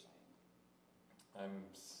you're saying? I'm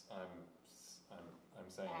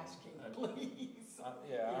saying. Asking, please.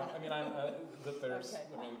 Yeah, I mean, that there's, Okay.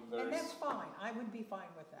 I mean, And that's there's, fine, I would be fine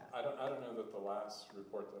with that. I don't know that the last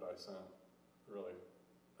report that I sent really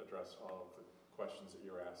addressed all of the questions that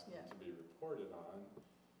you were asking Yeah. to be reported on,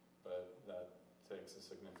 but that takes a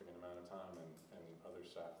significant amount of time and other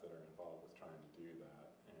staff that are involved with trying to do that.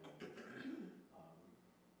 And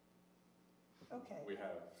Okay. we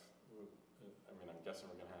have, I mean, I'm guessing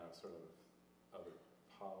we're going to have sort of other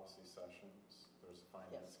policy sessions. There's a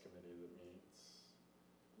finance committee that meets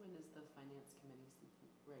When is the finance committee's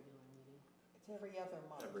regular meeting? It's every other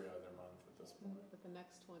month. every other month at this point. But the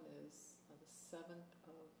next one is the 7th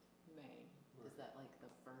of May. Is that like the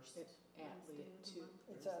first At Wednesday of the two-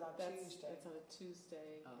 month? It's on a Tuesday. It's on a Tuesday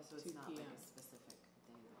Oh, at so 2 it's not like p.m. a specific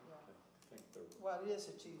day. Yeah. I think they're Well, it is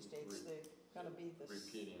a Tuesday, it's gonna be this,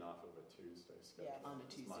 repeating off of a Tuesday schedule. Yeah. On a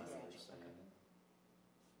is my Tuesday schedule, understanding.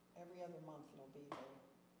 every other month it'll be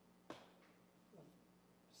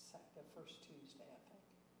the first Tuesday, I think,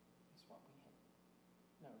 is what we had.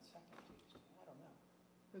 No, the second Tuesday, I don't know.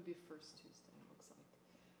 It would be first Tuesday, it looks like.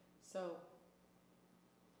 So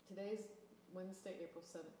today's Wednesday, April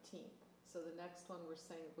 17th. So the next one we're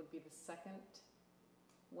saying would be the second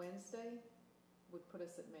Wednesday, would put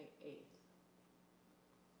us at May 8th,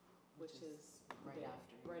 which is right the day-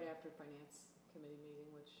 after. right after Finance Committee meeting,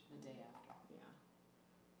 which, The day after. yeah.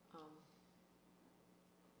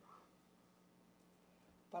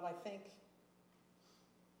 But I think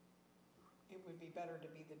it would be better to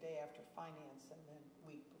be the day after finance and then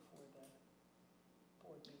week before the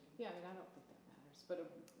board meeting. Yeah, I mean, I don't think that matters, but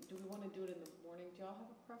do we want to do it in the morning? Do y'all have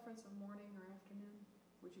a preference of morning or afternoon?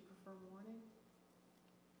 Would you prefer morning?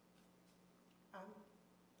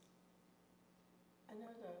 I know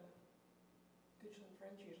the Goochland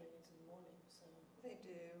Friends usually meets in the morning, so. They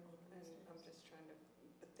do, On and I'm Wednesdays. just trying to,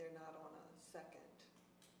 but they're not on a second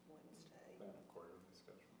Wednesday. They have a quarterly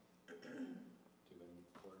schedule. Do they meet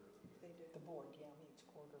quarterly? They do. The board, yeah, meets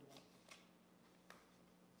quarterly.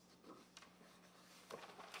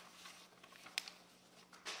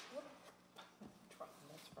 Whoop.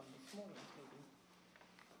 That's from this morning's meeting.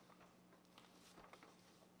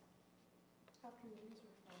 Afternoons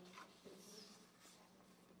are fun.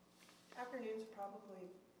 Afternoons probably,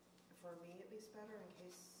 for me at least, better in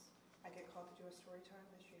case I get called to do a story time.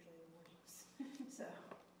 That's usually in the mornings. So,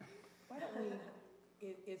 Why don't we,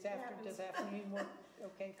 does afternoon work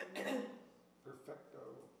okay for you? Perfecto.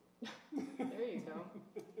 There you go.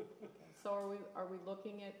 So are we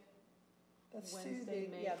looking at Let's do Wednesday,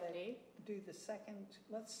 the, May yeah, 8th? do the second,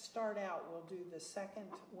 let's start out, we'll do the second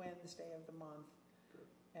Wednesday of the month. Good.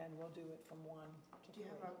 And we'll do it from 1 to 3. do you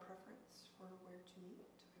have a preference for where to meet?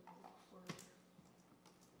 Or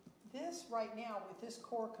This, right now, with this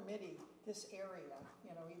core committee, this area,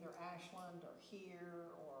 either Ashland or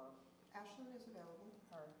here or, Ashland is available.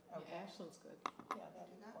 Yeah, okay, Ashland's good. yeah,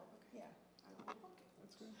 that'd Do be that? cool. Okay. Yeah, I will book it.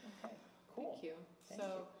 That's good. okay, cool. Thank you. Thank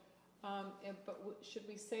So, but should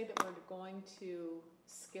we say that we're going to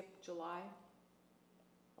skip July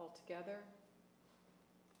altogether?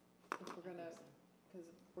 If we're gonna, because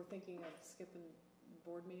we're thinking of skipping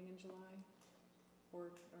board meeting in July,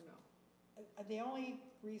 or no? The only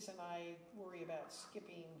reason I worry about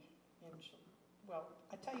skipping well,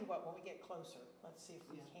 I tell you what, when we get closer, let's see if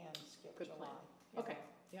we Yeah. can skip Good July. plan. Okay,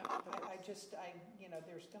 yeah.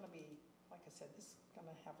 There's gonna be, like I said, this is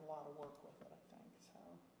gonna have a lot of work with it, I think, so.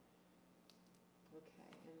 Okay,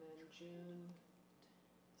 and then June,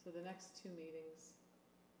 so the next two meetings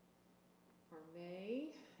are May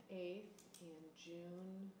 8th and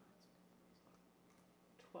June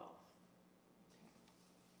 12th.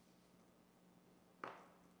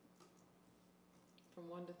 From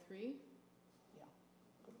 1 to 3? Yeah,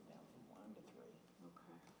 put it down from 1 to 3.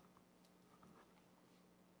 Okay.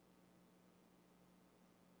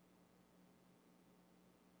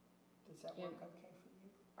 Does that work okay for you?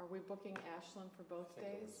 Are we booking Ashland for both I think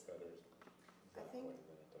it days? looks better I that think- way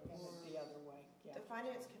than it And does. then the other way, yeah. The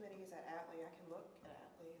finance committee is at Atlee. I can look at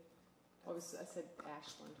Atlee. Oh, I said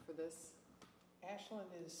Ashland for this. Ashland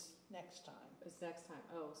is next time, It's next time.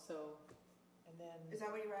 Oh, so and then, Is that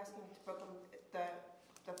what you were asking to book them,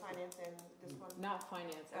 the finance and this one? not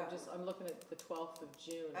finance. I'm looking at the 12th of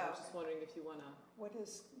June. I was just wondering if you want to.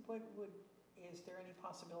 is there any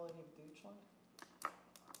possibility of Goochland?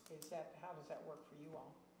 How does that work for you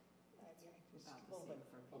all? Just About a the little same bit.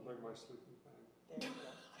 for me. I'll bring my sleeping bag. There you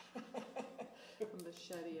go. A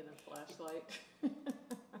machete and a flashlight.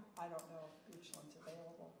 I don't know if Goochland's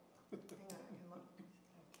available. Hang on, I can look.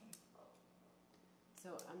 Okay.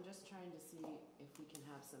 So I'm just trying to see if we can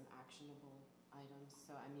have some actionable items.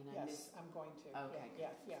 So I mean, I Yes, missed. I'm going to. Okay,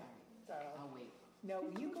 Yeah, good. yeah. All right. I'll wait. No,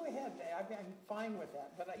 you go ahead. I'm fine with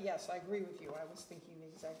that. But yes, I agree with you. I was thinking the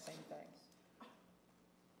exact same thing.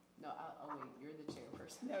 No, I'll wait. You're the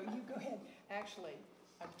chairperson. No, you go ahead. Actually,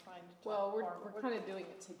 I'm trying to. Well, talk we're Barbara. kind of doing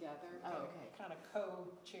it together. Oh, okay. Kind of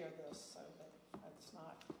co-chair this so that it's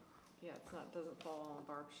not. Yeah, doesn't fall on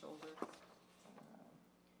Barb's shoulder. All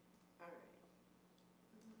right.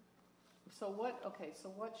 So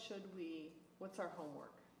what's our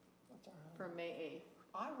homework What's our for May 8th?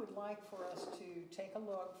 I would like for us to take a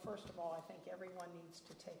look. First of all, I think everyone needs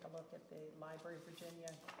to take a look at the Library of Virginia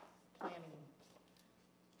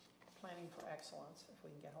planning for excellence, if we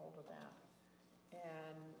can get hold of that,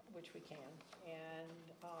 and which we can. And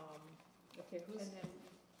Okay, and then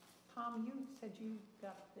Tom, you said you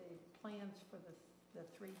got the plans for the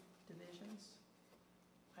 3 divisions.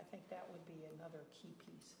 I think that would be another key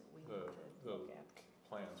piece that we need to look at.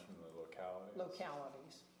 Plans from the localities.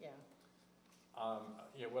 Localities, yeah.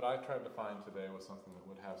 Yeah, what I tried to find today was something that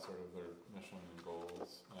would have sort of their mission and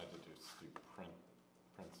goals, and I did just do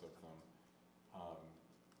prints of them.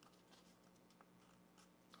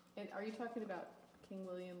 And are you talking about King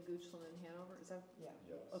William, Goochland, and Hanover? Is that Yeah.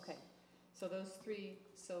 Yes. okay? So those three,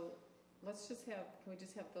 so let's just have, can we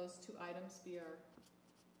just have those two items be our,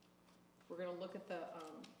 we're gonna look at the,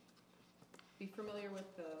 be familiar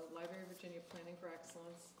with the Library of Virginia Planning for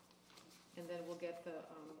Excellence, and then we'll get the,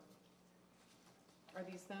 are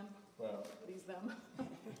these them? Well, Are these them?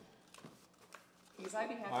 Because I'd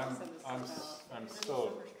be happy to send this I'm stuff out.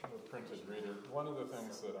 still a printed reader. One of the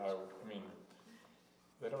things that I mean,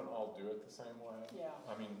 they don't all do it the same way. Yeah.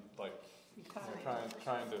 I mean, like, You you kind know, of,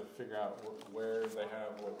 trying to figure out where they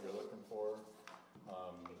have what you're looking for.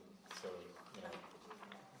 So, you know,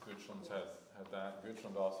 Goochland's had that.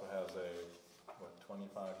 Goochland also has a,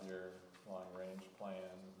 25-year long-range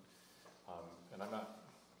plan. And I'm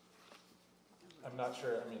not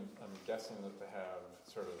sure, I mean, I'm guessing that they have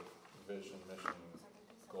sort of vision, mission,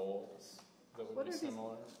 goals that would be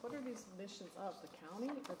similar. What are these missions of, the county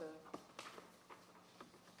or the,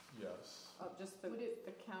 Yes. just the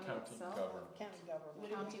county County itself? government. county government, Would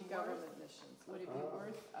it County be government missions. Would it be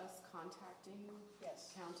worth us contacting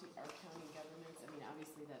yes. our county governments? I mean,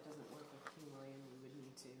 obviously that doesn't work with King William. We would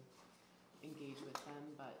need to engage with them,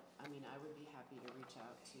 but I mean, I would be happy to reach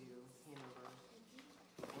out to Hanover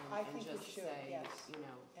I and think we just should, say, yes. you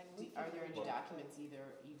know, And we are can there any reach out to- documents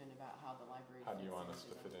even about how the library How do you fits want us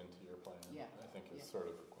into to fit into your plan? Yeah. I think is Yeah. sort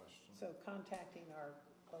of the question. So contacting our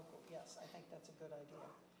local, yes, I think that's a good idea.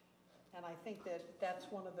 And I think that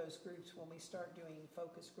that's one of those groups when we start doing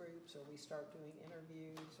focus groups or we start doing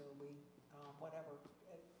interviews or we, whatever,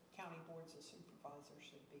 county boards of supervisors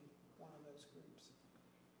should be one of those groups.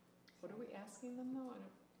 What are we asking them though? I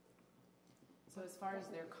don't, So as far as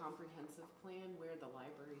their comprehensive plan, where the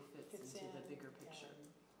library fits Fits into the in, bigger picture,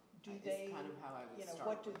 Do is they, kind of how I would you know, start.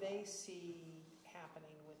 what do with they that. see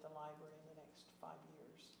happening with the library in the next 5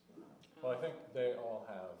 years? You know? Well, I think they all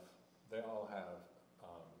have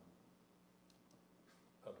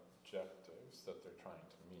objectives that they're trying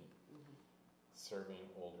to meet. Mhm. Serving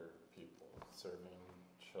older people, serving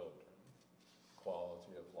children,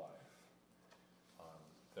 quality of life.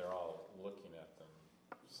 They're all looking at them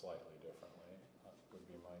slightly differently, would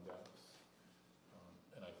be my guess.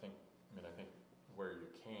 And I think where you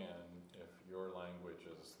can, if your language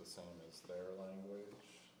is the same as their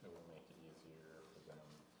language, it will make it easier for them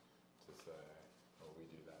to say, well, we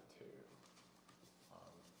do that too.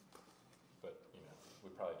 But, you know, we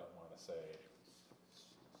probably don't want to say,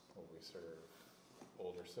 well, we serve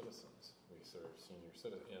older citizens, we serve senior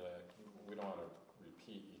citizens. You know, like, we don't want to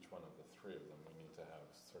repeat each one of the three of them. We need to have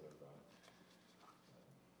sort of a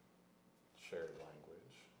shared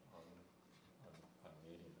language on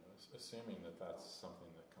meeting those, assuming that that's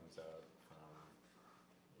something that comes out from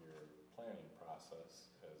your planning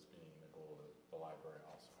process as being a goal that the library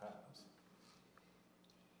also has.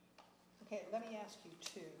 Okay, let me ask you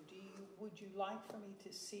too, would you like for me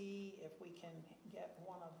to see if we can get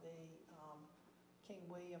one of the King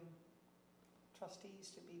William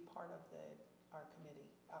trustees to be part of our committee,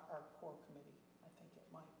 our core committee? I think it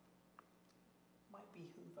might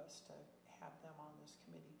behoove us to have them on this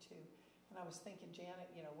committee too. And I was thinking, Janet,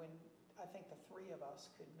 you know, I think the three of us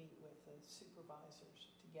could meet with the supervisors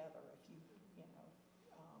together if you know,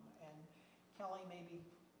 and Kelly, maybe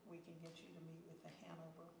we can get you to meet with the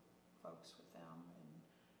Hanover folks with them, and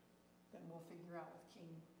then we'll figure out with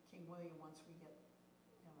King William once we get,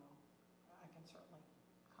 you know, I can certainly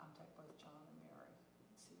contact both John and Mary and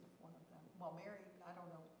see if one of them, well, Mary, I don't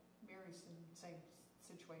know, Mary's in the same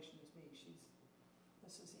situation as me.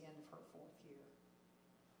 This is the end of her 4th year,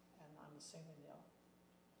 and I'm assuming they'll.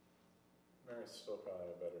 Mary's still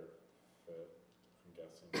probably a better fit, I'm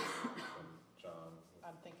guessing, than John.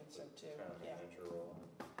 I'm thinking so too. Town Yeah, manager role.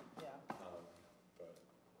 yeah. But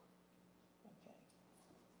Okay.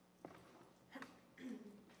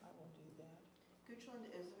 I will do that. Goochland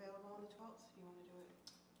is available on the 12th, if you want to do it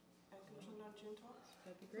at Goochland on June 12th.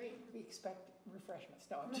 that'd be great. We expect refreshments.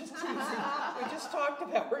 No, I'm just teasing. We just talked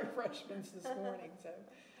about refreshments this morning, so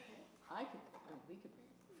We could bring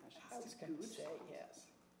refreshments I was to going to Gooch. say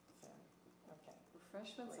yes. So, okay.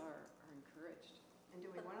 Refreshments are encouraged. And do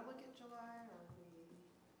we want to look at July, or we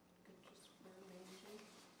could just remain June?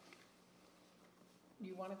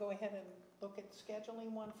 You want to go ahead and look at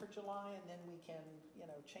scheduling one for July, and then we can, you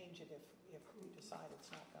know, change it if we decide it's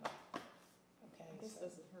not going to. Okay. This so,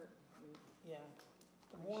 doesn't hurt. I mean, yeah.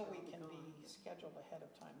 The I'm more sure we I'll be can gone. be scheduled ahead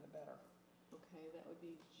of time, the better. okay, that would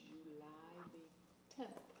be July the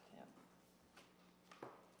 10th. Yeah.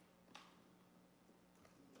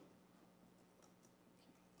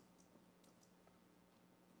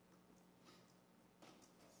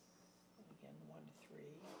 Again, 1 to 3.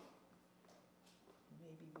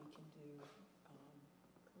 Maybe we can do,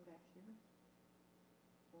 Come back here.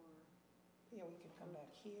 Or Yeah, we could come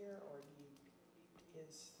back here, or do you,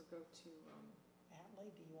 is Or go to,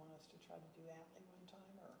 Atlee, do you want us to try to do Atlee one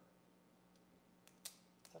time, or?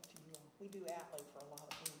 It's up to you all. We do Atlee for a lot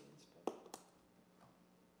of meetings, but,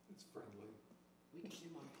 It's friendly. We could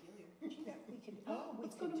do Montpelier. yeah, we could,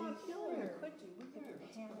 let's go to Montpelier. We could do Yeah,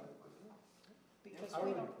 that's a good Hanover, idea. because I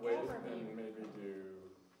we would don't wait ever and meet. maybe do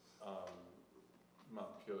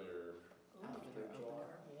Montpelier after Opener.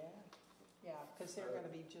 July. Yeah, because they're gonna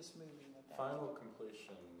be just moving at that. Final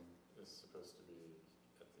completion is supposed to be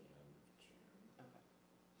at the end of June. Okay.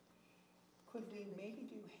 Could we maybe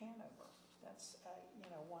do Hanover? That's,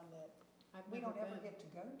 one that I've we never don't ever been. get to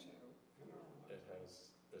go to.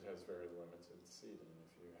 It has very limited seating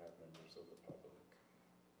if you have members of the public.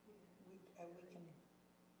 We can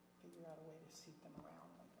figure out a way to seat them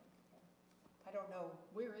around, I think. I don't know,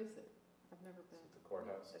 Where is it? I've never Is been. it the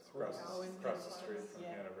courthouse? The It's across, courthouse. Oh, in across the Hanover. street from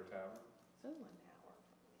Yeah. Hanover Tavern. So, 1 hour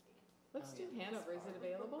from me. let's Oh, do yeah, Hanover. Is that's it far.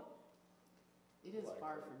 available? It is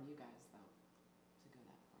far Likely. from you guys, though, to go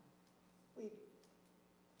that far. we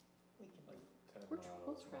can, Like 10 We're miles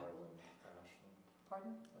we'll more travel. than Ashland.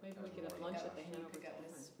 pardon? Like Maybe 10 we could have more than lunch at the Ashland. Hanover Pick up Tavern.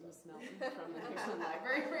 Miss Melton from the Ashland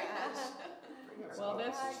Library branch. Well,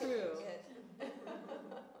 that's true.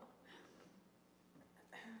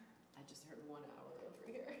 I just heard 1 hour over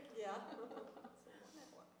here. Yeah.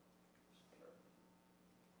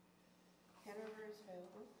 Hanover is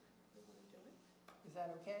available, we want to do it. Is that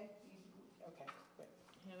okay? Okay, good.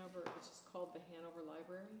 Hanover, it's just called the Hanover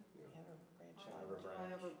Library. Yeah. Hanover Branch. Hanover branch.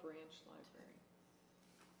 Hanover Branch Library.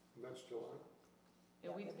 And that's July?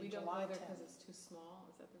 And Yeah, we it'd be don't July go there because 10th. it's too small,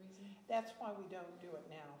 is that the reason? That's why we don't do it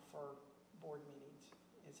now for board meetings,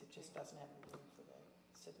 is it just doesn't have any room for the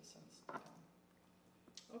citizens to come.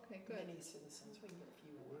 Okay, good. Many citizens, we get a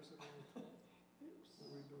few. Where's it on the 12th? What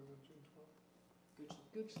are we doing on June 12th? Goochland.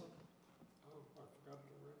 Goochland. Oh, I forgot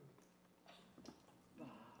it already. Wow.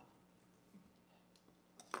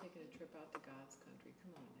 Taking a trip out to God's country,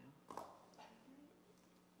 come on now.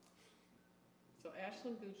 So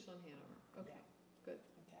Ashland, Goochland, Hanover, okay. Okay,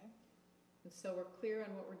 And so we're clear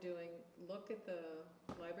on what we're doing. Look at the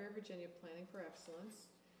Library of Virginia Planning for Excellence.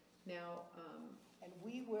 Now, and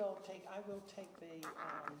I will take the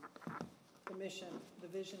mission, the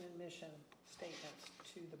vision and mission statements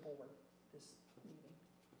to the board this meeting.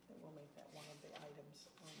 And we'll make that one of the items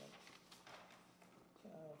on the,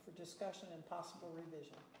 for discussion and possible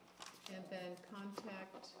revision. and then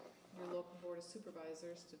contact your local board of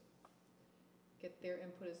supervisors to get their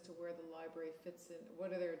input as to where the library fits in, what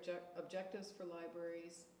are their objectives for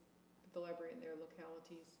libraries, the library in their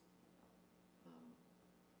localities.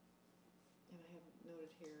 And I have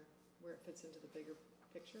noted here where it fits into the bigger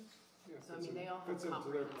picture. Yeah, So, I mean, they all have fits into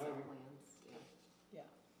their comprehensive planning. plans, yeah.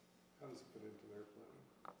 How does it fit into their planning?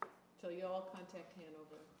 So you all contact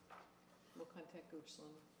Hanover, we'll contact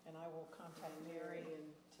Goochland, And I will contact Mary Mary and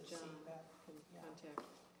to see John that. can Yeah. contact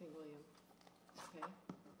King William. Okay?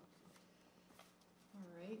 All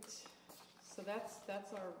right, so that's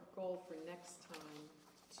our goal for next time,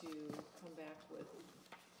 to come back with.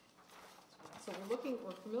 So we're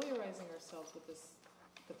familiarizing ourselves with this,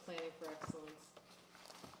 the planning for excellence.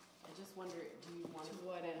 I just wonder, do you want To to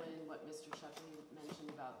what pull end? in what Mr. Shepley mentioned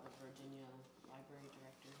about the Virginia library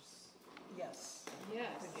directors? Yes.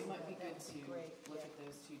 Yes. It might be That good would to be great, look yeah. at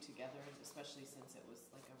those two together, especially since it was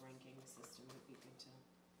like a ranking system. It'd be good to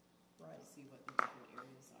Right. see what the different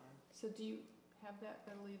areas are. So do you have that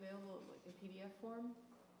readily available, like in PDF form?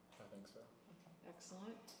 I think so. Okay.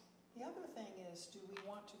 Excellent. The other thing is, do we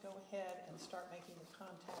want to go ahead and start making the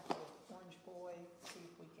contact with Orange Boy, see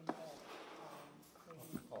if we can get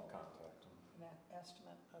maybe I'll contact them. an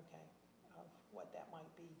estimate, okay, of what that might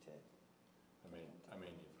be to, I may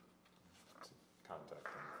need to contact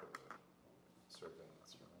them for the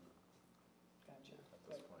surveillance room gotcha. at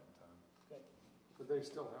this point in time. Good. But they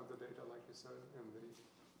still have the data, like you said, and the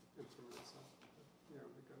instrument itself. Yeah,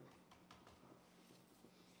 it'd be good.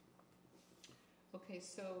 Okay,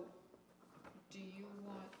 so do you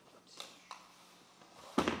want,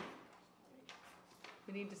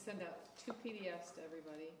 we need to send out 2 PDFs to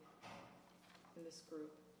everybody in this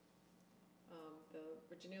group. The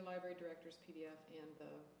Virginia Library Director's PDF and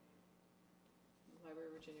the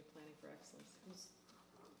Library of Virginia Planning for Excellence. Who's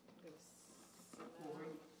going to send that Were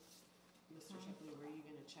out? Mr. Shipley, were you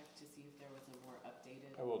gonna check to see if there was a more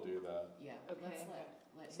updated? I will do that. Yeah, Okay. let's let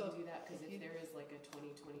So him do that, because if if you- there is like a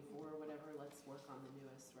 2024 or whatever, let's work on the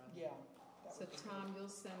newest rather. Yeah. that So would be Tom,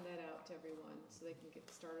 you'll send that out to everyone so they can get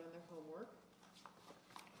started on their homework.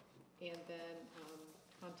 And then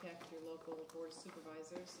contact your local board of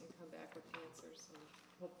supervisors and come back with answers. And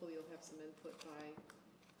hopefully you'll have some input by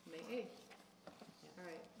May 8th. Yeah. All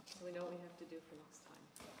right, so we know what we have to do for next time.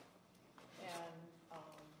 And,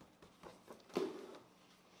 shoot,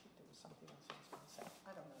 there was something else I was gonna say.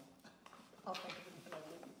 I don't know. I'll think of it when I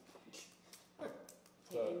leave.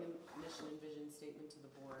 Taking the mission and vision statement to the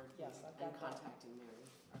board. Yes, I've and got that. contacting Mary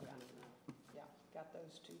are kind of Yeah, got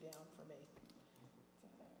those two down for me.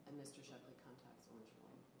 and Mr. Shepley contacts Orange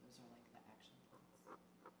Line. Those are like the action points.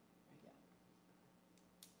 Yeah.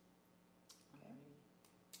 Okay. Alrighty.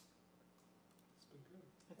 It's been good.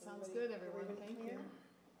 That sounds good, everyone, Everybody thank you. clear?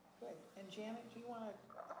 Good. And Janet, do you want to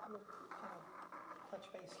kind of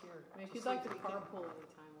touch base here? I mean, if to you'd see like to we can- carpool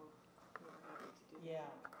anytime, we're happy to do that. Yeah,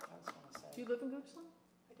 I was gonna say. Do you live in Goochland?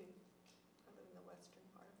 I do. I live in the western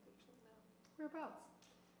part of Goochland now. Whereabouts?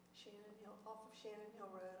 Shannon Hill, off of Shannon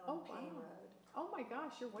Hill Road Oh, on Payne wow. Road. Oh my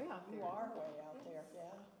gosh, you're way out there. You are way out there,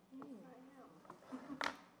 yeah. Hmm. I am.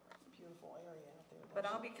 Beautiful area out there. But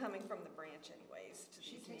I'll be coming from the branch anyways to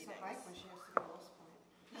She these takes meetings. a hike when she has to go to West Point.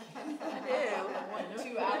 I do.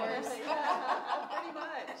 2 hours. Yeah, pretty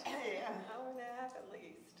much. Yeah. Hour and a half at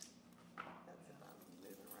least. That's if I'm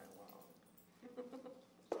moving right along. No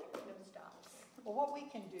stops. Well, what we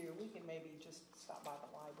can do, we can maybe just stop by the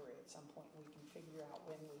library at some point, and we can figure out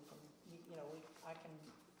when we can, I can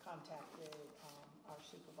contact our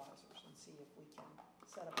supervisors and see if we can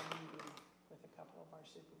set up a meeting with a couple of our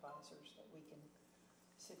supervisors that we can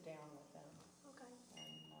sit down with them, Okay.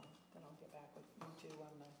 and then I'll get back with you two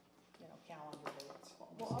on the, calendar dates.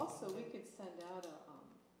 Well, also, we could send out a,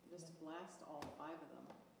 just blast all 5 of them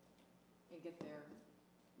and get their,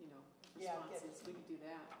 Yeah, responses. We could do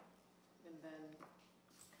that. And then,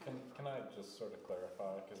 Can I just sort of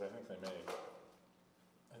clarify, because I think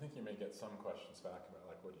you may get some questions back about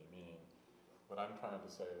like, what do you mean? What I'm trying to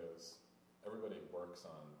say is, everybody works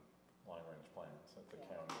on long-range plans at the Yeah.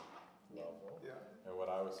 county level. Yeah, And what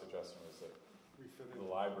I was suggesting is that we fit the in.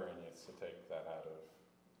 library needs to take that out of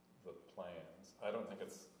the plans. I don't think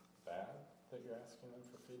it's bad that you're asking them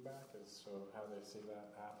for feedback as to how they see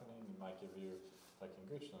that happening. It might give you, like in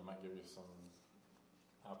Goochland, it might give you some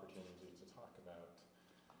opportunity to talk about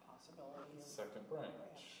Possibility of second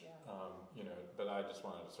branch. yeah. But I just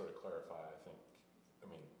wanted to sort of clarify,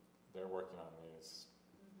 they're working on these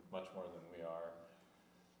much more than we are.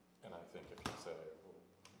 And I think if you say, well,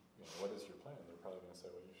 what is your plan? They're probably going to say,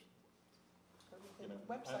 well, you should,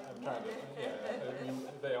 Website. I'm trying to,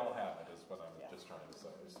 they all have it is what I'm Yeah. just trying to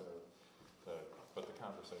say. So, but the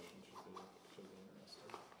conversation should be interesting.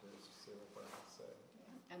 Curious to see what they have to say.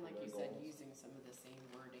 And like Their you said, goals. using some of the same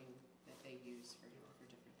wording that they use for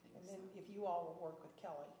different things. And then if you all will work with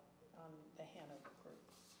Kelly on the Hanover group,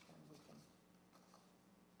 and we can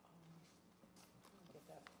get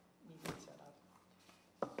that meeting set up.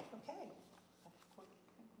 Okay. I think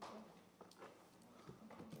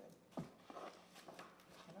we're good.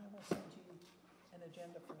 And I will send you an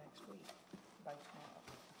agenda for next week by tomorrow.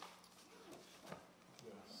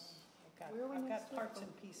 Yes. Where are we I've got next week? parts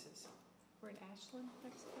and pieces. we're in Ashland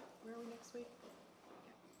next week. Where are we next week?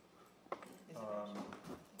 Is it actually?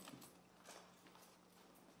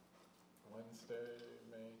 Wednesday,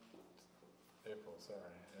 April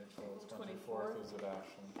 24th 24th. is at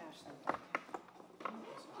Ashland. Ashland.